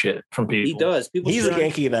much shit from people. He does. He's a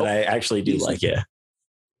Yankee that I actually do like. Yeah.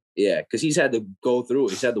 Yeah. Because he's had to go through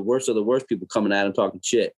it. He's had the worst of the worst people coming at him talking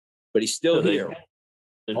shit, but he's still here.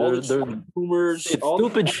 All the rumors,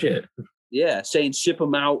 stupid shit. Yeah. Saying ship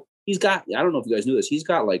him out. He's got, I don't know if you guys knew this. He's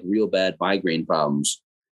got like real bad migraine problems.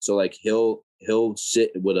 So like he'll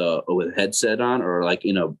sit with a headset on or like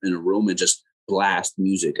in a room and just blast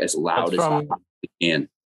music as loud as he can.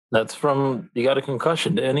 That's from you got a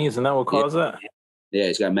concussion, didn't he? Isn't that what caused that?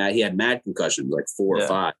 Yeah, he had mad concussions, like 4 or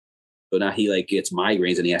 5. So now he like gets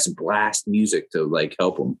migraines and he has to blast music to like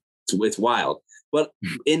help him. It's wild. But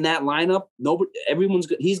in that lineup,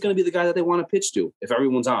 he's going to be the guy that they want to pitch to if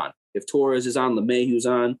everyone's on. If Torres is on, LeMahieu's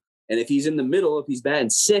on. And if he's in the middle, if he's batting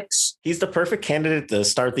 6. He's the perfect candidate to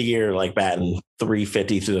start the year, like batting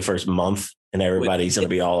 350 through the first month, and everybody's going to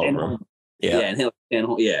be all over him. Yeah.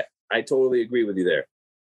 Yeah, I totally agree with you there.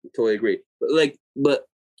 I totally agree. But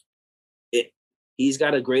he's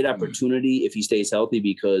got a great opportunity if he stays healthy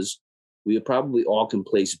because we probably all can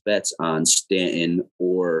place bets on Stanton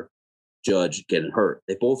or Judge getting hurt.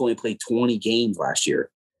 They both only played 20 games last year.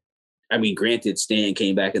 I mean, granted, Stan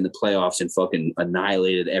came back in the playoffs and fucking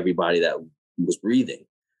annihilated everybody that was breathing.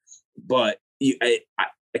 But I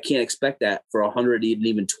can't expect that for 100,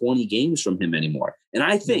 even 20 games from him anymore. And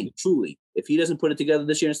I think, truly, if he doesn't put it together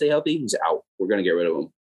this year and stay healthy, he's out. We're going to get rid of him.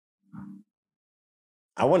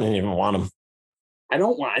 I wouldn't even want him. I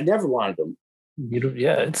never wanted him.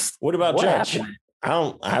 What about Judge?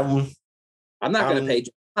 I'm not going to pay.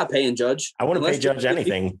 I'm not paying Judge. I wouldn't pay Judge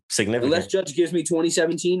anything significant. Unless Judge gives me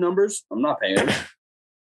 2017 numbers, I'm not paying him.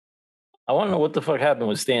 I want to know what the fuck happened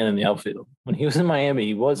with Stan in the outfield. When he was in Miami,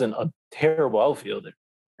 he wasn't a terrible outfielder.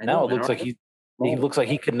 Now it looks like he looks like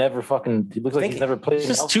he could never fucking. He looks like he's never played. He's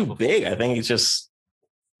just too big. I think he's just.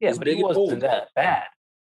 Yeah, but he wasn't that bad.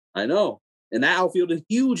 I know, and that outfield is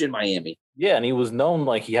huge in Miami. Yeah, and he was known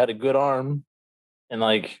like he had a good arm, and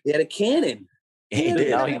like he had a cannon. He did.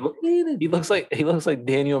 Now he looks like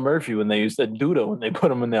Daniel Murphy when they used to Duda when they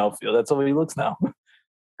put him in the outfield. That's how he looks now.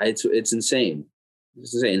 It's insane.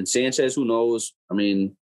 It's insane. And Sanchez, who knows? I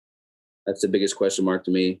mean, that's the biggest question mark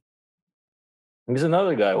to me. He's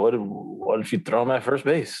another guy. What if you throw him at first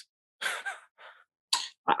base?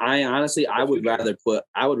 I honestly, I would rather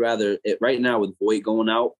right now with Voit going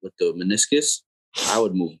out with the meniscus, I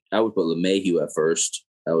would put LeMahieu at first.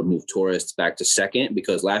 I would move Torres back to second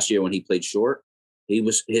because last year when he played short,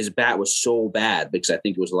 his bat was so bad because I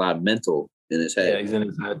think it was a lot of mental in his head. Yeah, he's in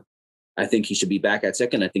his head. I think he should be back at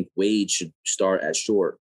second. I think Wade should start at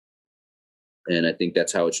short. And I think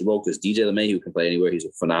that's how it should roll because DJ LeMahieu can play anywhere. He's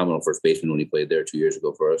a phenomenal first baseman when he played there 2 years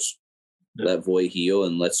ago for us. Yeah. Let Voit heal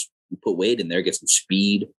and let's put Wade in there, get some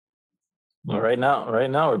speed. Well, right now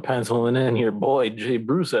we're penciling in your boy Jay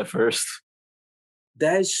Bruce at first.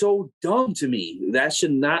 That is so dumb to me. That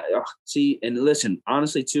should not see. And listen,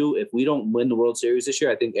 honestly, too, if we don't win the World Series this year,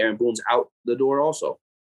 I think Aaron Boone's out the door also.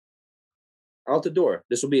 Out the door.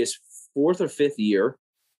 This will be his 4th or 5th year.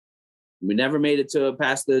 We never made it to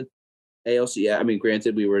past the ALCS. I mean,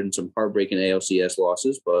 granted, we were in some heartbreaking ALCS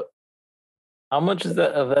losses, but how much is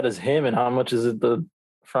that is him, and how much is it the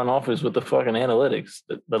front office with the fucking analytics,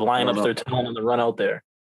 the lineups they're telling them to run out there?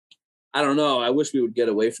 I don't know. I wish we would get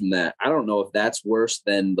away from that. I don't know if that's worse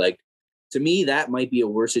than, like, to me, that might be a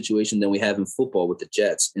worse situation than we have in football with the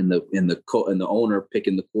Jets and the owner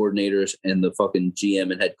picking the coordinators and the fucking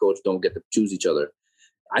GM and head coach don't get to choose each other.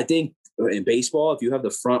 I think in baseball, if you have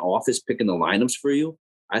the front office picking the lineups for you,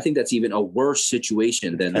 I think that's even a worse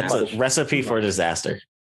situation than that's a recipe for disaster.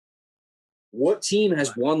 What team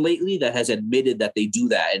has won lately that has admitted that they do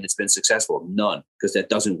that and it's been successful? None, because that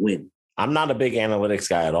doesn't win. I'm not a big analytics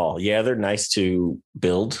guy at all. Yeah, they're nice to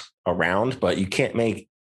build around, but you can't make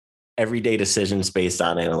everyday decisions based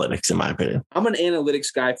on analytics, in my opinion. I'm an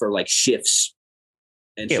analytics guy for like shifts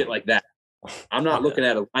and shit like that. I'm not looking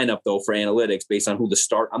at a lineup though for analytics based on who the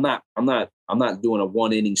start. I'm not doing a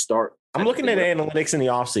 1-inning start. I'm looking at analytics in the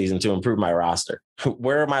offseason to improve my roster.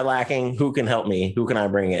 Where am I lacking? Who can help me? Who can I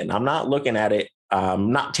bring in? I'm not looking at it.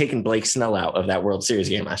 Not taking Blake Snell out of that World Series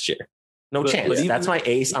game last year. No chance. That's my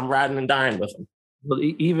ace. I'm riding and dying with him. But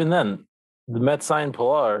even then, the Mets signed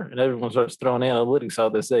Pilar, and everyone starts throwing analytics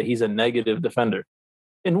out that say he's a negative defender.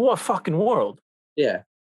 In what fucking world? Yeah.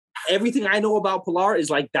 Everything I know about Pilar is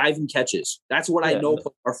like diving catches. That's what I know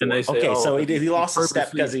Pilar for. Okay, so he lost a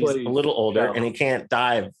step because he's a little older and he can't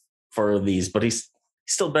dive for these, but he's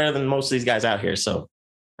still better than most of these guys out here. So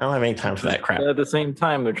I don't have any time for that crap. But at the same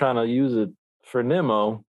time, they're trying to use it for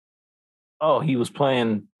Nimmo. Oh, he was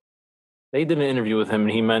playing. They did an interview with him,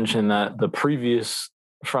 and he mentioned that the previous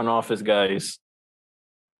front office guys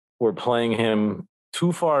were playing him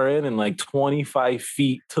too far in and like 25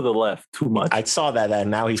 feet to the left, too much. I saw that, and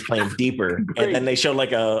now he's playing deeper. And then they showed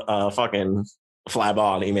like a fucking fly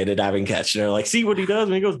ball, and he made a diving catch. And they're like, see what he does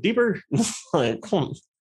when he goes deeper? Like, come on.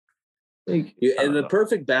 And the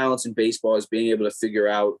perfect balance in baseball is being able to figure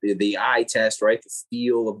out the eye test, right? The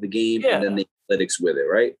feel of the game, and then the analytics with it,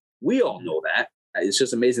 right? We all know that. It's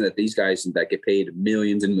just amazing that these guys that get paid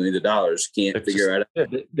millions and millions of dollars can't figure out.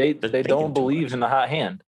 They don't believe in the hot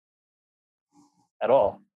hand at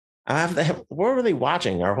all. What were they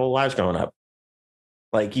watching our whole lives growing up?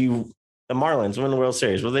 Like the Marlins win the World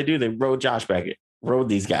Series. What did they do? They rode Josh Beckett, rode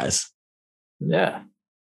these guys. Yeah.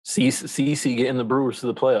 CC getting the Brewers to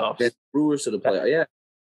the playoffs. Yeah.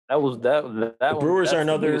 That was that. The Brewers are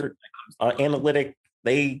another analytic.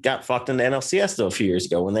 They got fucked in the NLCS though a few years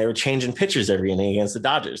ago when they were changing pitchers every inning against the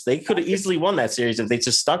Dodgers. They could have easily won that series if they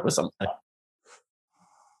just stuck with something.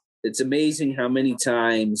 It's amazing how many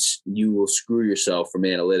times you will screw yourself from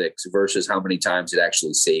analytics versus how many times it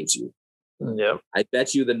actually saves you. Yep. I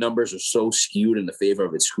bet you the numbers are so skewed in the favor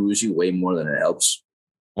of it screws you way more than it helps.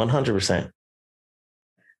 100%.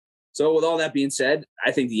 So with all that being said,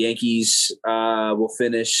 I think the Yankees will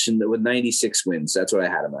finish with 96 wins. That's what I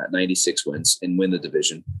had them at, 96 wins, and win the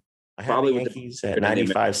division. I have the Yankees at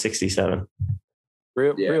 95-67.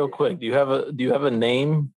 Real quick, do you have a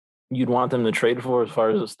name you'd want them to trade for as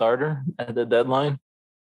far as a starter at the deadline?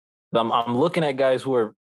 I'm looking at guys who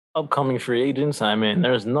are upcoming free agents. I mean,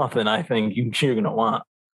 there's nothing I think you're going to want.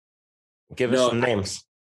 Give us some names.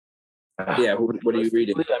 Yeah, what are you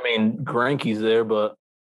reading? I mean, Greinke's there, but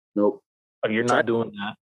nope. You're not doing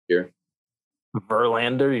that. Here.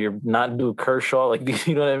 Verlander, you're not doing Kershaw. Like,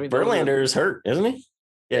 you know what I mean? Verlander is hurt, isn't he?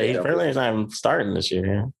 Yeah, Verlander's not starting this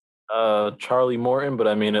year. Yeah. Charlie Morton, but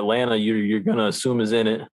I mean, Atlanta, you're going to assume is in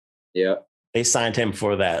it. Yeah. They signed him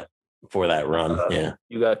for that run. Yeah.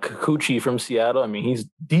 You got Kikuchi from Seattle. I mean, he's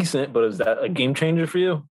decent, but is that a game changer for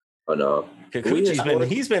you? Oh, no.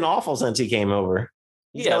 He's been awful since he came over.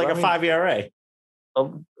 He's got like a 5 ERA.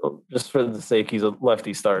 Just for the sake, he's a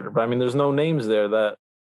lefty starter. But I mean, there's no names there that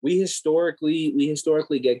we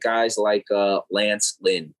historically get guys like Lance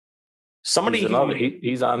Lynn.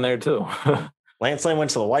 He's on there too. Lance Lynn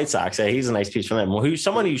went to the White Sox. Yeah, he's a nice piece for them. Well,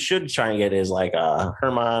 someone you should try and get is like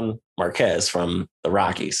Herman Marquez from the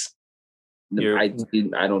Rockies. I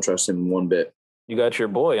don't trust him one bit. You got your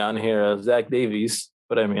boy on here, Zach Davies.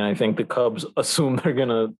 But I mean, I think the Cubs assume they're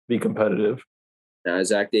gonna be competitive.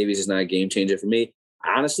 Zach Davies is not a game changer for me.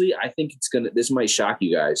 Honestly, I think this might shock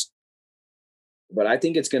you guys, but I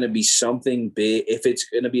think it's going to be something big. If it's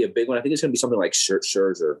going to be a big one, I think it's going to be something like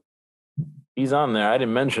Scherzer. He's on there. I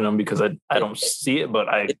didn't mention him because I don't see it, but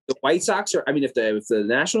if the White Sox are, if the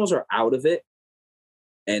Nationals are out of it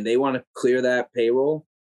and they want to clear that payroll,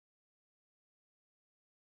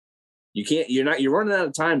 you're running out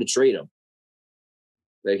of time to trade him.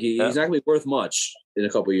 Like he's not going to be worth much in a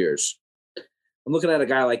couple of years. I'm looking at a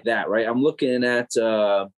guy like that, right? I'm looking at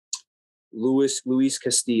Luis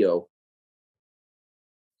Castillo.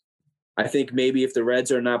 I think maybe if the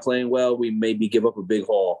Reds are not playing well, we maybe give up a big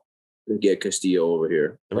haul to get Castillo over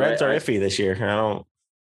here. The Reds are iffy this year. I don't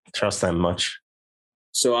trust them much.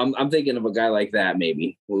 So I'm thinking of a guy like that,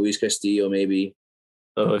 maybe Luis Castillo, maybe.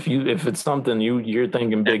 So if it's something you're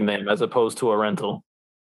thinking big name as opposed to a rental.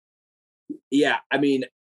 Yeah, I mean,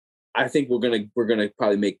 I think we're gonna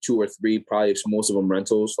probably make 2 or 3, probably most of them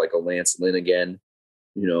rentals, like a Lance Lynn again.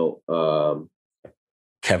 Kevin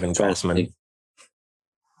Gausman.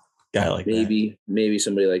 Guy like maybe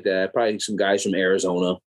somebody like that. Probably some guys from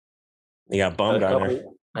Arizona. You got Bumgarner.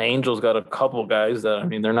 The Angels got a couple guys that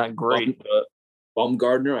they're not great, but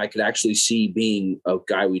Bumgarner I could actually see being a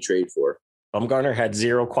guy we trade for. Bumgarner had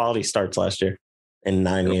 0 quality starts last year in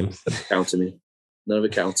 9 games. That counts to me. None of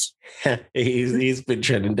it counts. he's been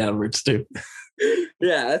trending downwards too.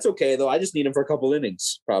 Yeah, that's okay though. I just need him for a couple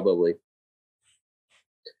innings, probably.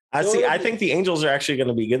 I think the Angels are actually going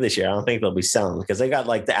to be good this year. I don't think they'll be selling because they got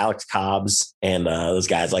like the Alex Cobbs and those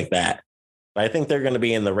guys like that. But I think they're going to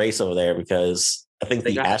be in the race over there because I think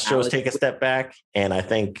the Astros take a step back, and I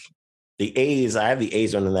think the A's. I have the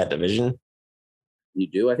A's winning that division. You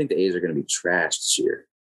do? I think the A's are going to be trashed this year.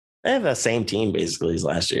 They have the same team basically as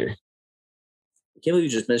last year. I can't believe you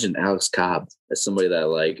just mentioned Alex Cobb as somebody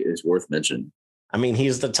that is worth mentioning. I mean,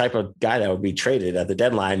 he's the type of guy that would be traded at the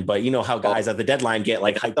deadline, but you know how guys at the deadline get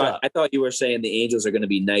hyped up. I thought you were saying the Angels are going to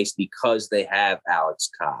be nice because they have Alex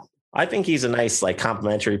Cobb. I think he's a nice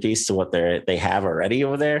complimentary piece to what they have already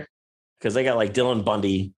over there because they got Dylan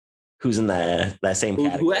Bundy, who's in that same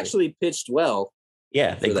category. Who actually pitched well.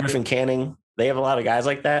 Yeah, Griffin Canning. They have a lot of guys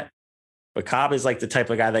like that, but Cobb is the type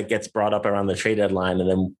of guy that gets brought up around the trade deadline and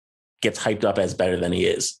then gets hyped up as better than he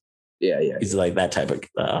is. Yeah. He's that type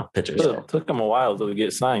of pitcher. It took him a while to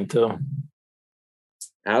get signed too.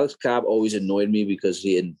 Alex Cobb always annoyed me because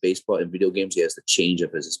in baseball and video games, he has the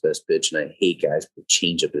changeup as his best pitch. And I hate guys who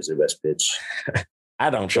changeup as their best pitch. I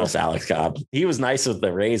don't trust Alex Cobb. He was nice with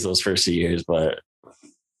the Rays those first 2 years, but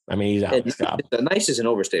he's Alex Cobb. The nice is an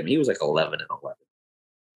overstatement. He was 11-11.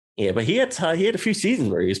 Yeah, but he had a few seasons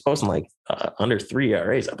where he was posting under 3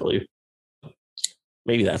 ERAs, I believe.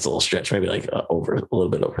 Maybe that's a little stretch. Maybe over a little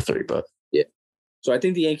bit over 3, but yeah. So I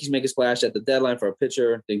think the Yankees make a splash at the deadline for a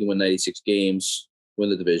pitcher. I think they win 96 games, win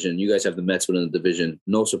the division. You guys have the Mets winning the division.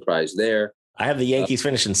 No surprise there. I have the Yankees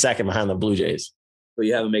finishing second behind the Blue Jays. But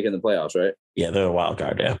you have them making the playoffs, right? Yeah, they're a wild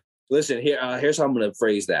card. Yeah. Listen, here's how I'm going to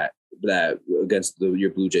phrase that against your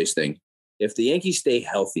Blue Jays thing. If the Yankees stay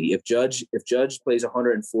healthy, if Judge plays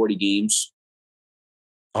 140 games.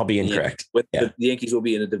 I'll be incorrect. The Yankees will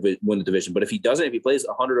be win the division. But if he doesn't, if he plays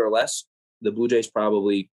 100 or less, the Blue Jays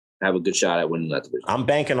probably have a good shot at winning that division. I'm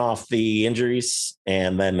banking off the injuries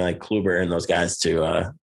and then Kluber and those guys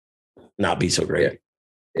to not be so great.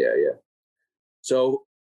 Yeah. So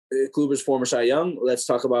Kluber's former Cy Young. Let's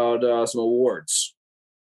talk about some awards.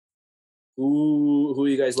 Who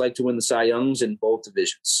you guys like to win the Cy Youngs in both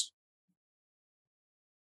divisions?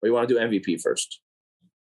 Or you want to do MVP first?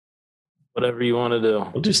 Whatever you want to do.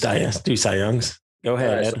 We'll do Cy Youngs. Go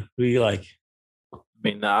ahead, right, Ed. Who do you like?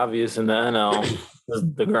 The obvious in the NL is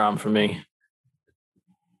DeGrom for me.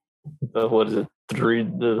 What is it?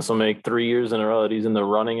 This will make 3 years in a row that he's in the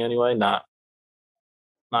running anyway. Not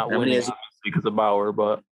winning because of Bauer,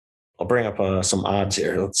 but I'll bring up some odds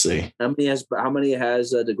here. Let's see. How many has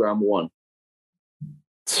DeGrom won?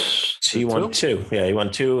 He won 2. Yeah, he won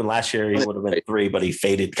 2, and last year he would have been 3, but he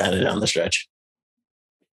faded kind of down the stretch.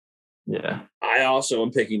 Yeah. I also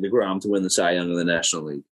am picking DeGrom to win the Cy Young in the National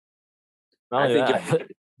League.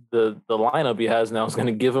 The lineup he has now is going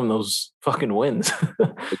to give him those fucking wins.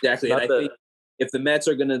 Exactly. And I think if the Mets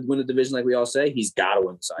are going to win the division like we all say, he's got to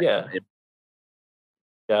win the Cy Young. Yeah.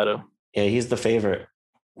 Got to. Yeah, he's the favorite.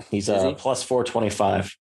 He's plus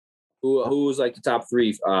 425. Who was the top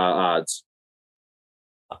 3 odds?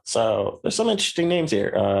 So there's some interesting names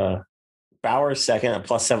here. Bauer's second at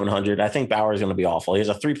plus 700. I think Bauer's going to be awful. He has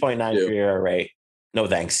a 3.9 career rate. No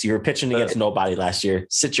thanks. You were pitching against nobody last year.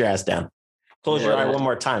 Sit your ass down. Close your eye one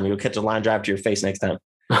more time. You'll catch a line drive to your face next time.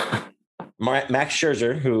 Max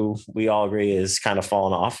Scherzer, who we all agree is kind of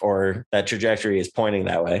fallen off, or that trajectory is pointing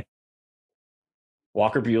that way.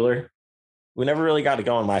 Walker Buehler. We never really got it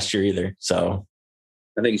going last year either. So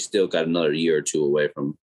I think he's still got another year or 2 away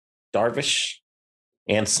from Darvish.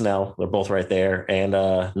 and Snell. They're both right there. And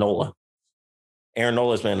Nola. Aaron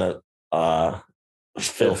Nola's been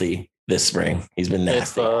filthy this spring. He's been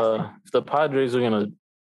nasty. If the Padres are going to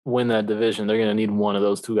win that division, they're going to need one of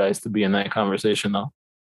those two guys to be in that conversation, though.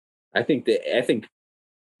 I think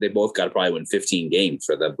they both got to probably win 15 games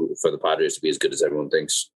for the Padres to be as good as everyone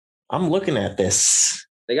thinks. I'm looking at this.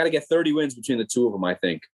 They got to get 30 wins between the two of them, I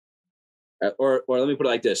think. Or let me put it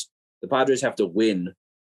like this: the Padres have to win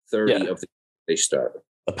 30 of the they start.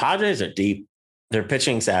 The Padres are deep. Their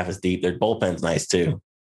pitching staff is deep. Their bullpen's nice too.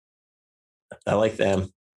 I like them.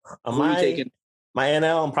 Who are you taking? My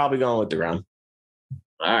NL, I'm probably going with DeGrom.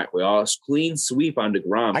 All right, we all clean sweep on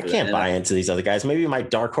DeGrom. I can't buy into these other guys. Maybe my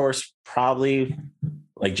dark horse, probably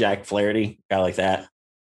like Jack Flaherty, guy like that.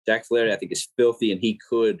 Jack Flaherty, I think, is filthy, and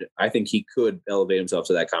I think he could elevate himself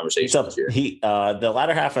to that conversation this year. The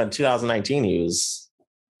latter half of 2019, he was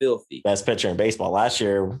filthy. Best pitcher in baseball. Last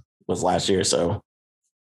year was last year, so.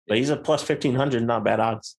 But he's a plus 1,500, not bad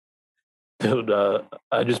odds. Dude,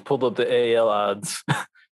 I just pulled up the AL odds.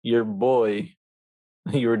 Your boy,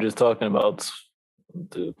 you were just talking about,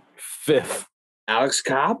 dude, fifth. Alex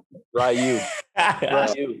Cobb? Ryu.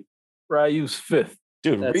 Ryu's fifth.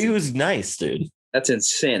 Dude, Ryu's nice, dude. That's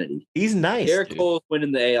insanity. He's nice. Garrett Cole's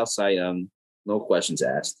winning the AL Cy Young. No questions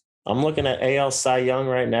asked. I'm looking at AL Cy Young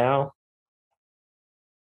right now.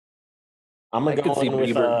 I could see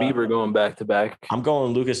Bieber going back to back. I'm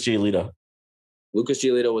going Lucas Giolito. Lucas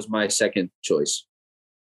Giolito was my second choice.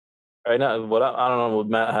 Right now, I don't know what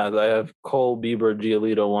Matt has. I have Cole, Bieber,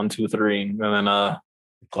 Giolito, 1, 2, 3, and then a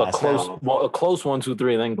close 1, 2,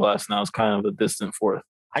 3. Then Glasnow is kind of a distant fourth.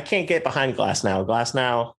 I can't get behind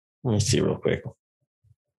Glasnow. Let me see real quick.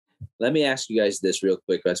 Let me ask you guys this real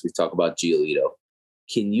quick as we talk about Giolito.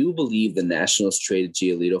 Can you believe the Nationals traded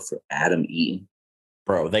Giolito for Adam Eaton?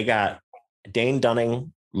 Bro, they got Dane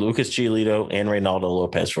Dunning, Lucas Giolito, and Reynaldo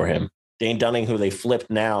Lopez for him. Dane Dunning, who they flipped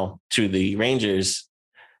now to the Rangers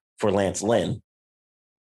for Lance Lynn.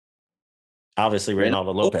 Obviously,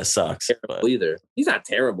 Reynaldo Lopez sucks. But either. He's not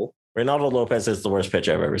terrible. Reynaldo Lopez is the worst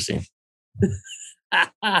pitcher I've ever seen.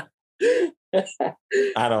 I'm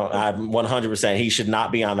 100%. He should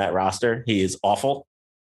not be on that roster. He is awful.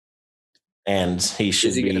 And he should be.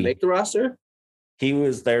 Is he going to make the roster?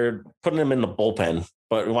 They're putting him in the bullpen.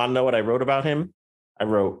 But you want to know what I wrote about him? I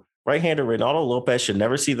wrote, right-hander Reynaldo Lopez should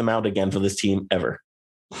never see the mound again for this team ever.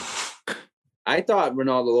 I thought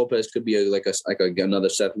Reynaldo Lopez could be another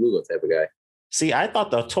Seth Lugo type of guy. See, I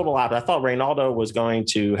thought the total opposite. I thought Reynaldo was going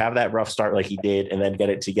to have that rough start like he did and then get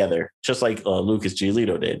it together, just like Lucas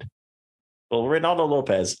Giolito did. Well, Reynaldo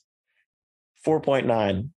Lopez,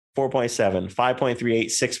 4.9, 4.7, 5.38,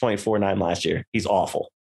 6.49 last year. He's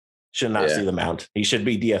awful. Should not see the mound. He should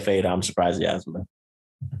be DFA'd. I'm surprised he hasn't been.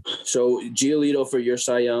 So Giolito for your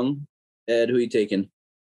Cy Young. Ed, who are you taking?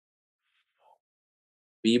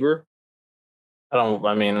 Bieber?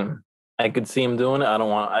 I could see him doing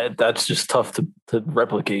it. That's just tough to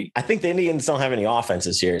replicate. I think the Indians don't have any offense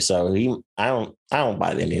this year, so I don't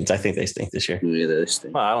buy the Indians. I think they stink this year. Yeah, they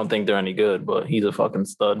stink. Well, I don't think they're any good, but he's a fucking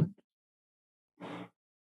stud.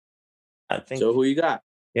 I think. So who you got?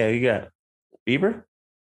 Yeah, you got Bieber.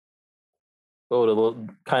 Go to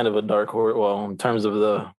kind of a dark horse. Well, in terms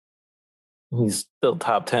of he's still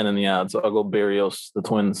top 10 in the odds. So I'll go Berrios, the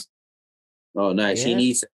Twins. Oh, nice. Yeah.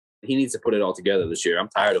 He needs to put it all together this year. I'm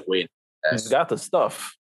tired of waiting. He's got the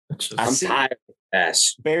stuff. I'm tired of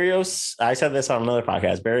ass. Berrios, I said this on another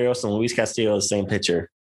podcast. Berrios and Luis Castillo, the same pitcher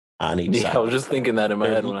on each side. I was just thinking that in my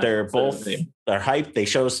head. They're hyped. They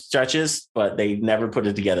show stretches, but they never put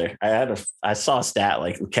it together. I saw a stat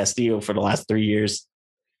like Castillo for the last 3 years.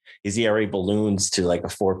 His ERA balloons to like a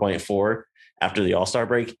 4.4 after the All-Star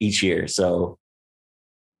break each year. So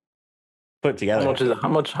put it together. How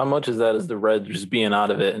much is that? Is the Reds just being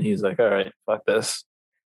out of it, and he's like, all right, fuck this.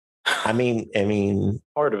 I mean,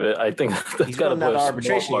 part of it. I think he's got another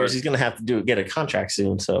arbitration years. He's going to have to get a contract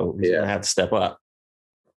soon, so he's going to have to step up.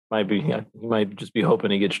 He might just be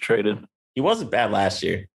hoping he gets traded. He wasn't bad last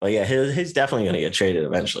year, but yeah, he's definitely going to get traded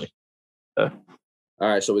eventually. All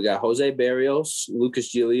right, so we got Jose Berrios,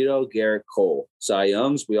 Lucas Giolito, Garrett Cole, Cy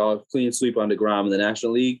Youngs. We all clean sweep on DeGrom in the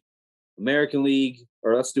National League, American League,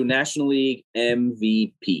 or let's do National League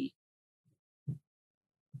MVP.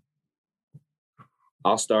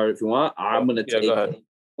 I'll start if you want. I'm going to take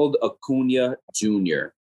Ronald Acuna Jr.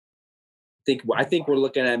 I think we're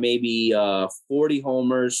looking at maybe 40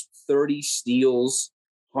 homers, 30 steals,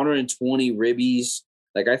 120 ribbies.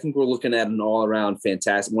 Like, I think we're looking at an all-around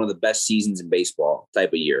fantastic, one of the best seasons in baseball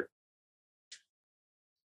type of year.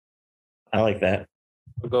 I like that.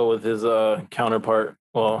 We'll go with his counterpart.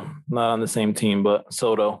 Well, not on the same team, but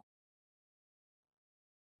Soto.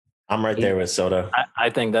 I'm right there with Soto. I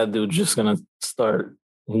think that dude's just gonna start.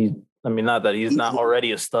 Not that he's not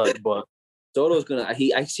already a stud, but Soto's gonna.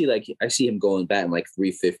 I see him going back in like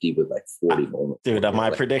 350 with like 40 homers. Dude, my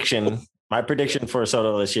prediction for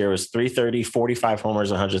Soto this year was 330, 45 homers,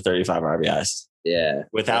 135 RBIs. Yeah.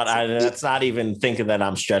 That's not even thinking that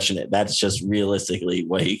I'm stretching it. That's just realistically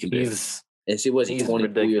what he can do. He's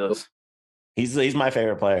ridiculous. He's my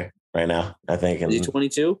favorite player right now, I think. Is he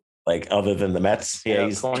 22? Like other than the Mets? Yeah,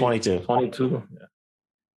 he's 22. 22. Yeah.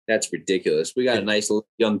 That's ridiculous. We got a nice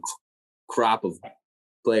young crop of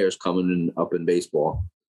players coming up in baseball.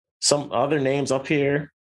 Some other names up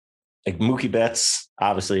here, like Mookie Betts,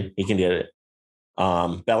 obviously he can get it.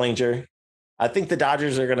 Bellinger. I think the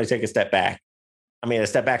Dodgers are going to take a step back. I mean, a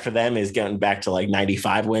step back for them is getting back to like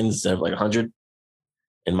 95 wins instead of like 100,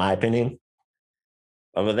 in my opinion.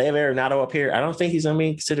 But they have Arenado up here. I don't think he's going to be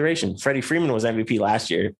in consideration. Freddie Freeman was MVP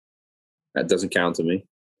last year. That doesn't count to me.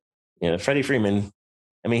 Yeah, Freddie Freeman.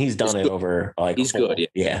 I mean, he's done it over like he's good.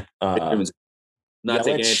 Yeah. Yelich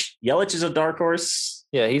is a dark horse.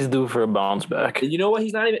 Yeah, he's due for a bounce back. And you know what?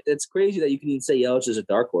 He's not even. It's crazy that you can even say Yelich is a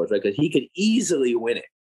dark horse, right? Because he could easily win it.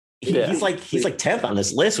 He's like 10th on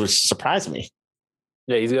this list, which surprised me.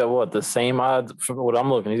 Yeah, he's got the same odds from what I'm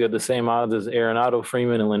looking. He's got the same odds as Arenado,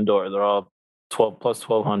 Freeman, and Lindor. They're all 12 plus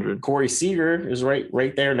 1,200. Corey Seager is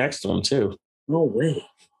right there next to him too. No way.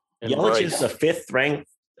 Yelich is the fifth ranked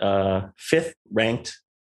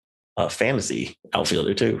fantasy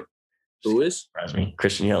outfielder too. Who is? Surprise me,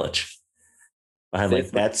 Christian Yelich.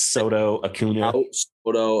 That's Soto, Acuna.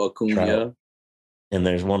 Trout. And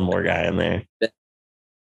there's one more guy in there.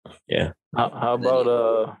 Yeah. How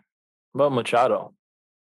about Machado?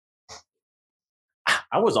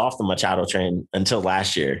 I was off the Machado train until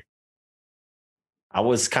last year. I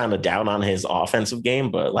was kind of down on his offensive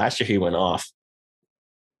game, but last year he went off.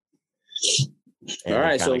 And all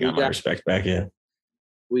right, so we got my respect back in.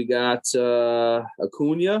 We got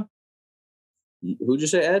Acuna. Who'd you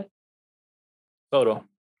say, Ed? Soto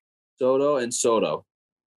and Soto.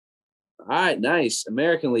 All right, nice.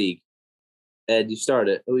 American League. Ed, you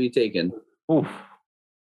started. Who are you taking? Oof.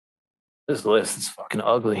 This list is fucking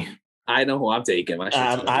ugly. I know who I'm taking.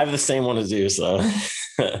 I have the same one as you, so.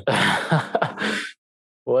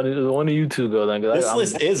 One of you two go then. This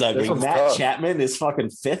list is ugly. Matt tough. Chapman is fucking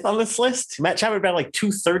 5th on this list. Matt Chapman about like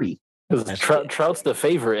 230. Trout's the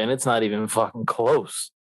favorite, and it's not even fucking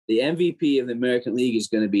close. The MVP of the American League is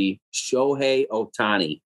going to be Shohei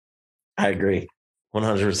Ohtani. I agree.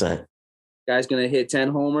 100%. Guy's going to hit 10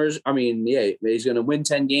 homers. I mean, yeah, he's going to win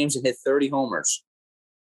 10 games and hit 30 homers.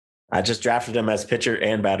 I just drafted him as pitcher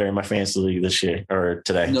and batter in my fantasy league this year or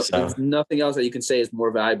today. No, there's nothing else that you can say is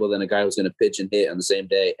more valuable than a guy who's going to pitch and hit on the same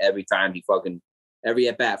day every time every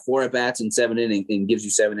at bat, 4 at bats in 7 innings and gives you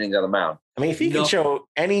 7 innings on the mound. I mean, if he can show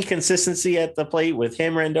any consistency at the plate with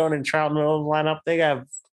him, Rendon, and Trout in the middle of the lineup, they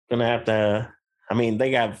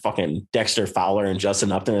got fucking Dexter Fowler and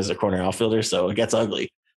Justin Upton as a corner outfielder, so it gets ugly.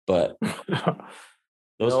 But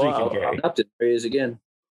those three can carry. Upton, there he is again.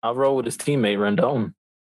 I'll roll with his teammate Rendon.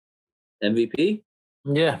 MVP?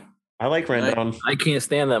 Yeah. I like Rendon. I can't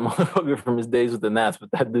stand that motherfucker from his days with the Nats,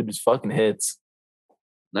 but that dude just fucking hits.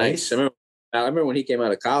 Nice. I remember when he came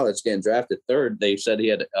out of college getting drafted 3rd, they said he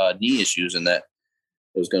had knee issues and that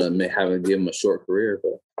it was going to give him a short career.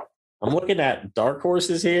 But I'm looking at dark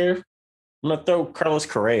horses here. I'm going to throw Carlos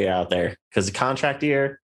Correa out there because the contract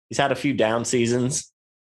year, he's had a few down seasons.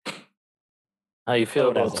 How you feel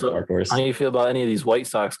about any of these White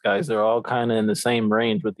Sox guys? They're all kind of in the same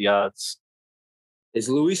range with the odds. Is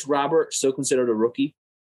Luis Robert still considered a rookie?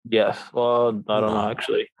 Yes. Well, I don't know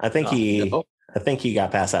actually. I think he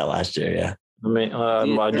got past that last year. Yeah. I mean, I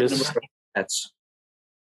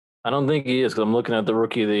don't think he is because I'm looking at the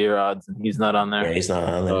Rookie of the Year odds and he's not on there. Yeah, he's not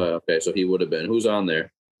on there. Okay, so he would have been. Who's on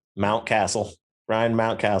there? Mountcastle. Ryan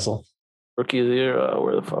Mountcastle. Rookie of the Year.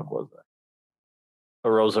 Where the fuck was that?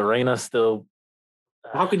 Rosarena still.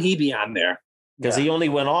 How can he be on there? Because he only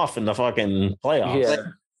went off in the fucking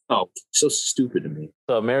playoffs. Yeah. So stupid to me.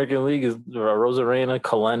 The American League is Rosarena,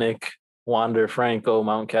 Kalenic, Wander Franco,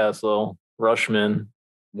 Mountcastle, Rushman.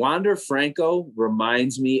 Wander Franco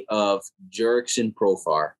reminds me of Jurickson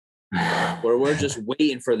Profar, where we're just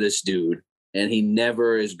waiting for this dude, and he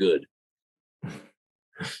never is good.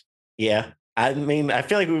 Yeah. I mean, I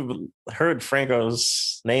feel like we've heard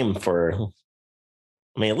Franco's name for,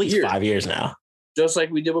 at least 5 years now. Just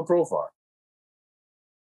like we did with Profar.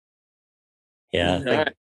 Yeah.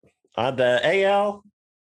 On the AL,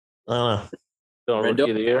 I don't know. Doing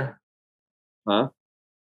Rookie of the Year? Huh?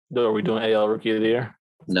 Are we doing AL Rookie of the Year?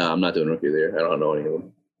 No, I'm not doing Rookie of the Year. I don't know any of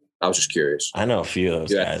them. I was just curious. I know a few of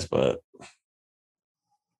those guys, but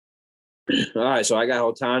All right, so I got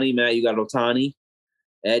Otani. Matt, you got Otani.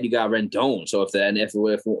 Ed, you got Rendon. So if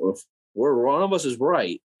one of us is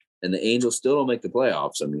right and the Angels still don't make the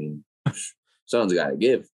playoffs, I mean, something's got to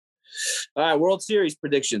give. All right, World Series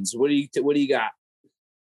predictions. What do you got?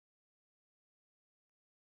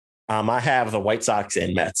 I have the White Sox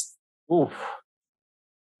and Mets. Ooh.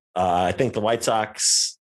 I think the White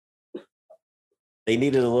Sox, they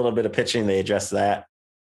needed a little bit of pitching. They addressed that.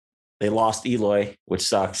 They lost Eloy, which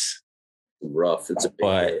sucks. Rough. It's a big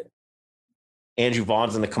But hit. Andrew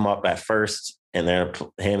Vaughn's going to come up at first, and then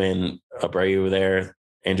him and Abreu there.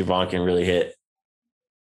 Andrew Vaughn can really hit.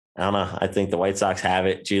 I don't know. I think the White Sox have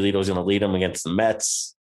it. Giolito's going to lead them against the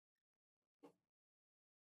Mets.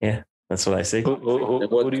 Yeah, that's what I see.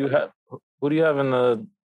 Who do you have? Who do you have in the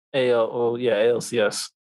AL? Oh, yeah, ALCS.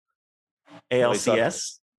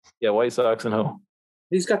 ALCS? Yeah, White Sox and who?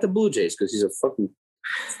 He's got the Blue Jays because he's a fucking.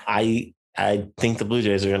 I think the Blue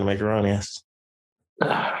Jays are going to make a run, yes.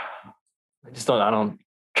 I don't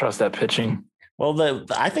trust that pitching. Well,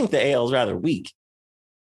 I think the AL is rather weak.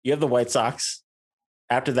 You have the White Sox.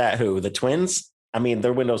 After that, who? The Twins? I mean,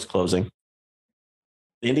 their window's closing.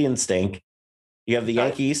 The Indians stink. You have the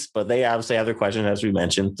Yankees, but they obviously have their questions, as we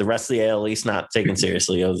mentioned. The rest of the AL East not taken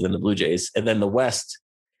seriously other than the Blue Jays. And then the West,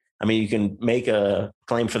 I mean, you can make a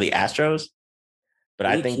claim for the Astros, but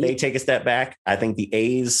I think they take a step back. I think the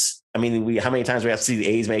A's, I mean, how many times we have to see the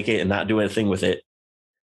A's make it and not do anything with it?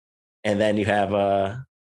 And then you have,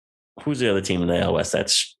 who's the other team in the AL West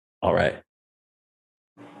that's all right?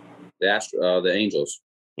 The Angels.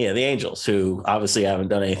 Yeah, the Angels, who obviously haven't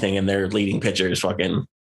done anything, and their leading pitcher is fucking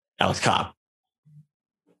Alex Cobb.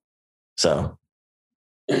 So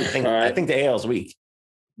I think the AL is weak.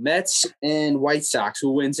 Mets and White Sox.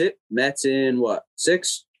 Who wins it? Mets in what?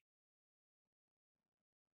 6?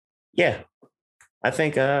 Yeah. I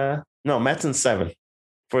think Mets in 7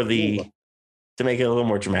 to make it a little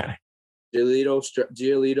more dramatic.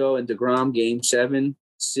 Giolito and DeGrom, Game 7,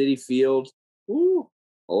 Citi Field. Ooh,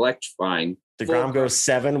 electrifying. DeGrom goes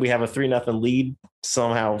 7. We have a 3-0 lead.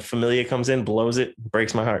 Somehow Familia comes in, blows it,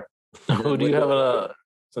 breaks my heart. Who do you have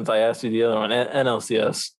since I asked you the other one,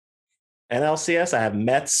 NLCS? NLCS, I have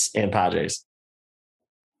Mets and Padres.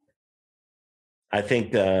 I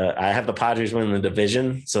think I have the Padres winning the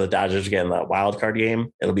division, so the Dodgers are getting that wild card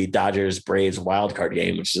game. It'll be Dodgers-Braves wild card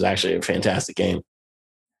game, which is actually a fantastic game.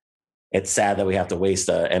 It's sad that we have to waste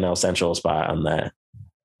a NL Central spot on that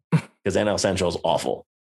because NL Central is awful.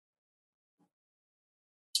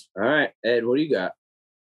 All right, Ed, what do you got?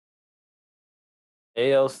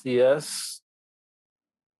 ALCS,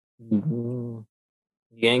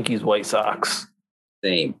 Yankees, White Sox.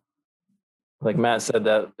 Same. Like Matt said,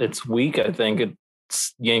 that it's weak. I think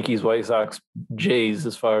it's Yankees, White Sox, Jays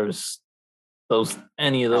as far as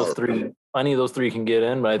any of those three can get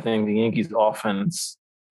in, but I think the Yankees offense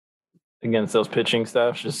against those pitching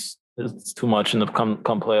staffs it's too much in the come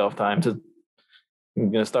playoff time you're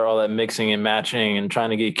gonna start all that mixing and matching and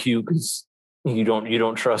trying to get cute because you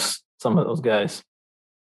don't trust some of those guys.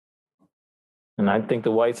 And I think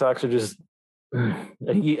the White Sox are just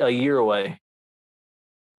a year away.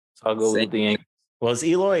 So I'll go with the Yankees. Well, is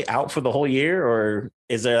Eloy out for the whole year, or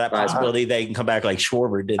is there that possibility they can come back like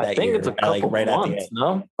Schwarber did that year? I think it's a couple right months, at the end.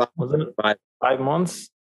 No? Wasn't it 5 months?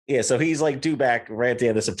 Yeah, so he's like due back right at the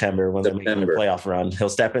end of September when they're making a playoff run. He'll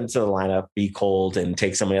step into the lineup, be cold, and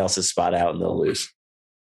take somebody else's spot out, and they'll lose.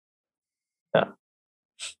 Yeah.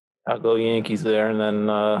 I'll go Yankees there. And then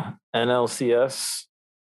NLCS,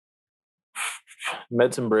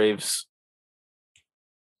 Mets and Braves.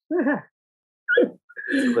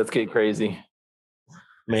 Let's get crazy.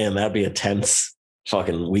 Man, that'd be a tense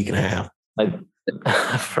fucking week and a half.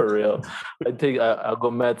 For real. I'll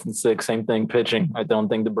go Mets in 6, same thing, pitching. I don't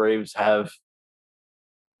think the Braves have.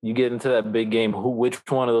 You get into that big game, which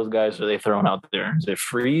one of those guys are they throwing out there? Is it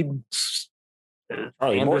Fried?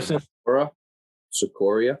 Anderson?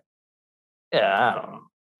 Socoria? Yeah, I don't know.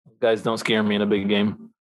 Guys don't scare me in a big game.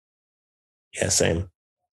 Yeah, same.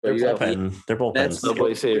 They're both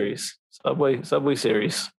Subway Series. Subway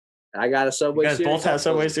Series. I got a Subway Series. You guys both have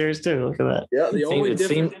Subway Series too. Look at that. Yeah,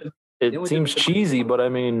 it seems cheesy, but I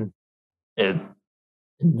mean, it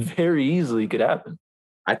very easily could happen.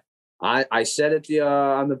 I said it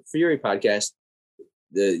on the Fury podcast.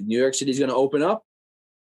 The New York City's going to open up.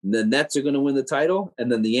 The Nets are going to win the title,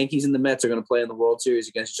 and then the Yankees and the Mets are going to play in the World Series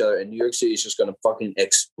against each other, and New York City is just going to fucking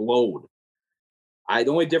explode. The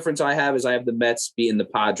only difference I have is I have the Mets beating the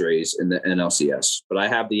Padres in the NLCS, but I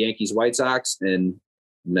have the Yankees, White Sox, and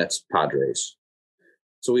Mets, Padres.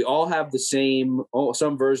 So we all have the same,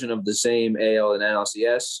 some version of the same AL and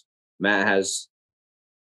NLCS. Matt has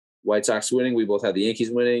White Sox winning. We both have the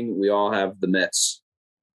Yankees winning. We all have the Mets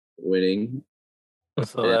winning.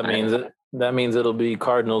 So that means it'll be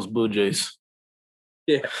Cardinals, Blue Jays.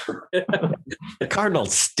 Yeah. The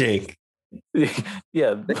Cardinals stink.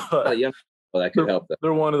 Yeah, but Well, that could help them.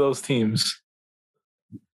 They're one of those teams.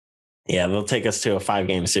 Yeah, they'll take us to a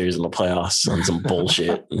 5-game series in the playoffs on some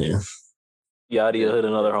bullshit. Yeah. Yachty hit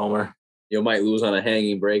another homer. You might lose on a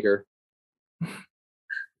hanging breaker.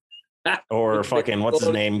 Or fucking, what's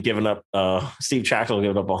his name, giving up, Steve Trachsel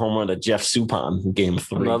giving up a home run to Jeff Suppan in game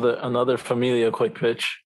 3. Another Familia quick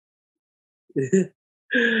pitch.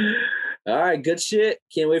 All right, good shit.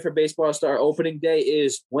 Can't wait for baseball to start. Opening day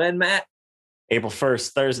is when, Matt? April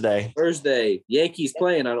 1st, Thursday. Thursday. Yankees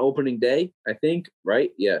playing on opening day, I think,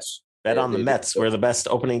 right? Yes. Bet on the Mets. We're the best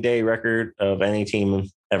opening day record of any team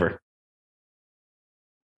ever.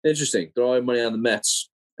 Interesting. Throw all your money on the Mets.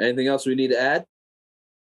 Anything else we need to add?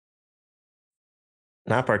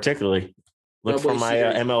 Not particularly. Look for my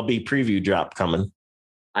MLB preview drop coming.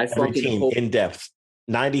 Every team in depth.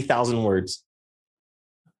 90,000 words.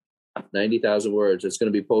 90,000 words. It's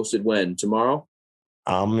going to be posted when? Tomorrow?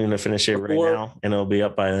 I'm going to finish it right now, and it'll be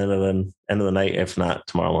up by the end of the night, if not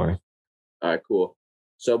tomorrow morning. All right, cool.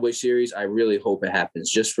 Subway Series, I really hope it happens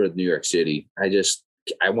just for New York City.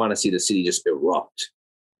 I want to see the city just erupt.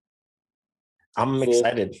 I'm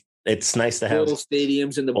excited. It's nice to have full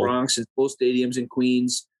stadiums in the Bronx and full stadiums in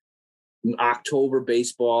Queens. October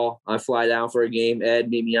baseball. I fly down for a game. Ed,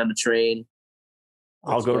 meet me on the train.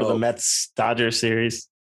 I'll go to the Mets Dodgers series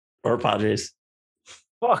or Padres.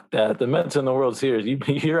 Fuck that. The Mets in the World Series.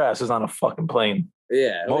 Your ass is on a fucking plane.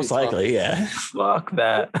 Yeah. Most likely, yeah. Fuck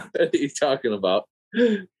that. What are you talking about?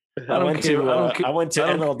 I went to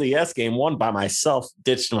NLDS game, won by myself,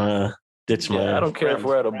 ditched my I don't care if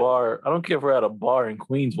we're at a bar. I don't care if we're at a bar in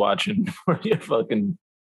Queens watching where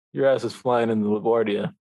your ass is flying into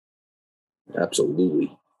LaGuardia.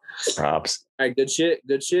 Absolutely. Props. All right, good shit.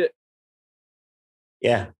 Good shit.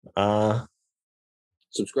 Yeah.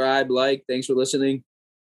 Subscribe, like. Thanks for listening.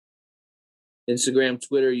 Instagram,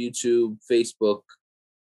 Twitter, YouTube, Facebook.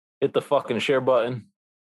 Hit the fucking share button.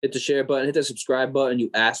 Hit the share button. Hit the subscribe button, you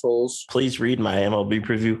assholes. Please read my MLB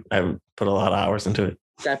preview. I put a lot of hours into it.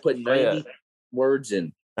 Guy put 90 words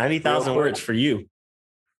in. 90,000 words for you.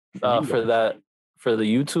 For the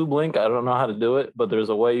YouTube link, I don't know how to do it, but there's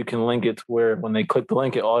a way you can link it to where when they click the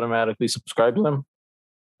link, it automatically subscribes to them.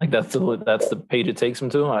 Like that's the page it takes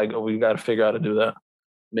them to. We got to figure out how to do that.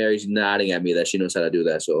 Mary's nodding at me that she knows how to do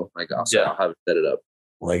that, so I'll have it set it up.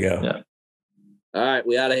 Lego. Yeah. All right,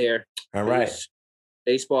 we out of here. All right.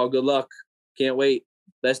 Baseball, good luck. Can't wait.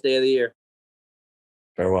 Best day of the year.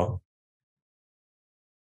 Farewell.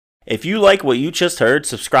 If you like what you just heard,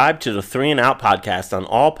 subscribe to the 3 and Out podcast on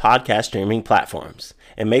all podcast streaming platforms.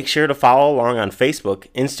 And make sure to follow along on Facebook,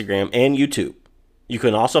 Instagram, and YouTube. You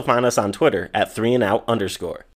can also find us on Twitter at 3andout_.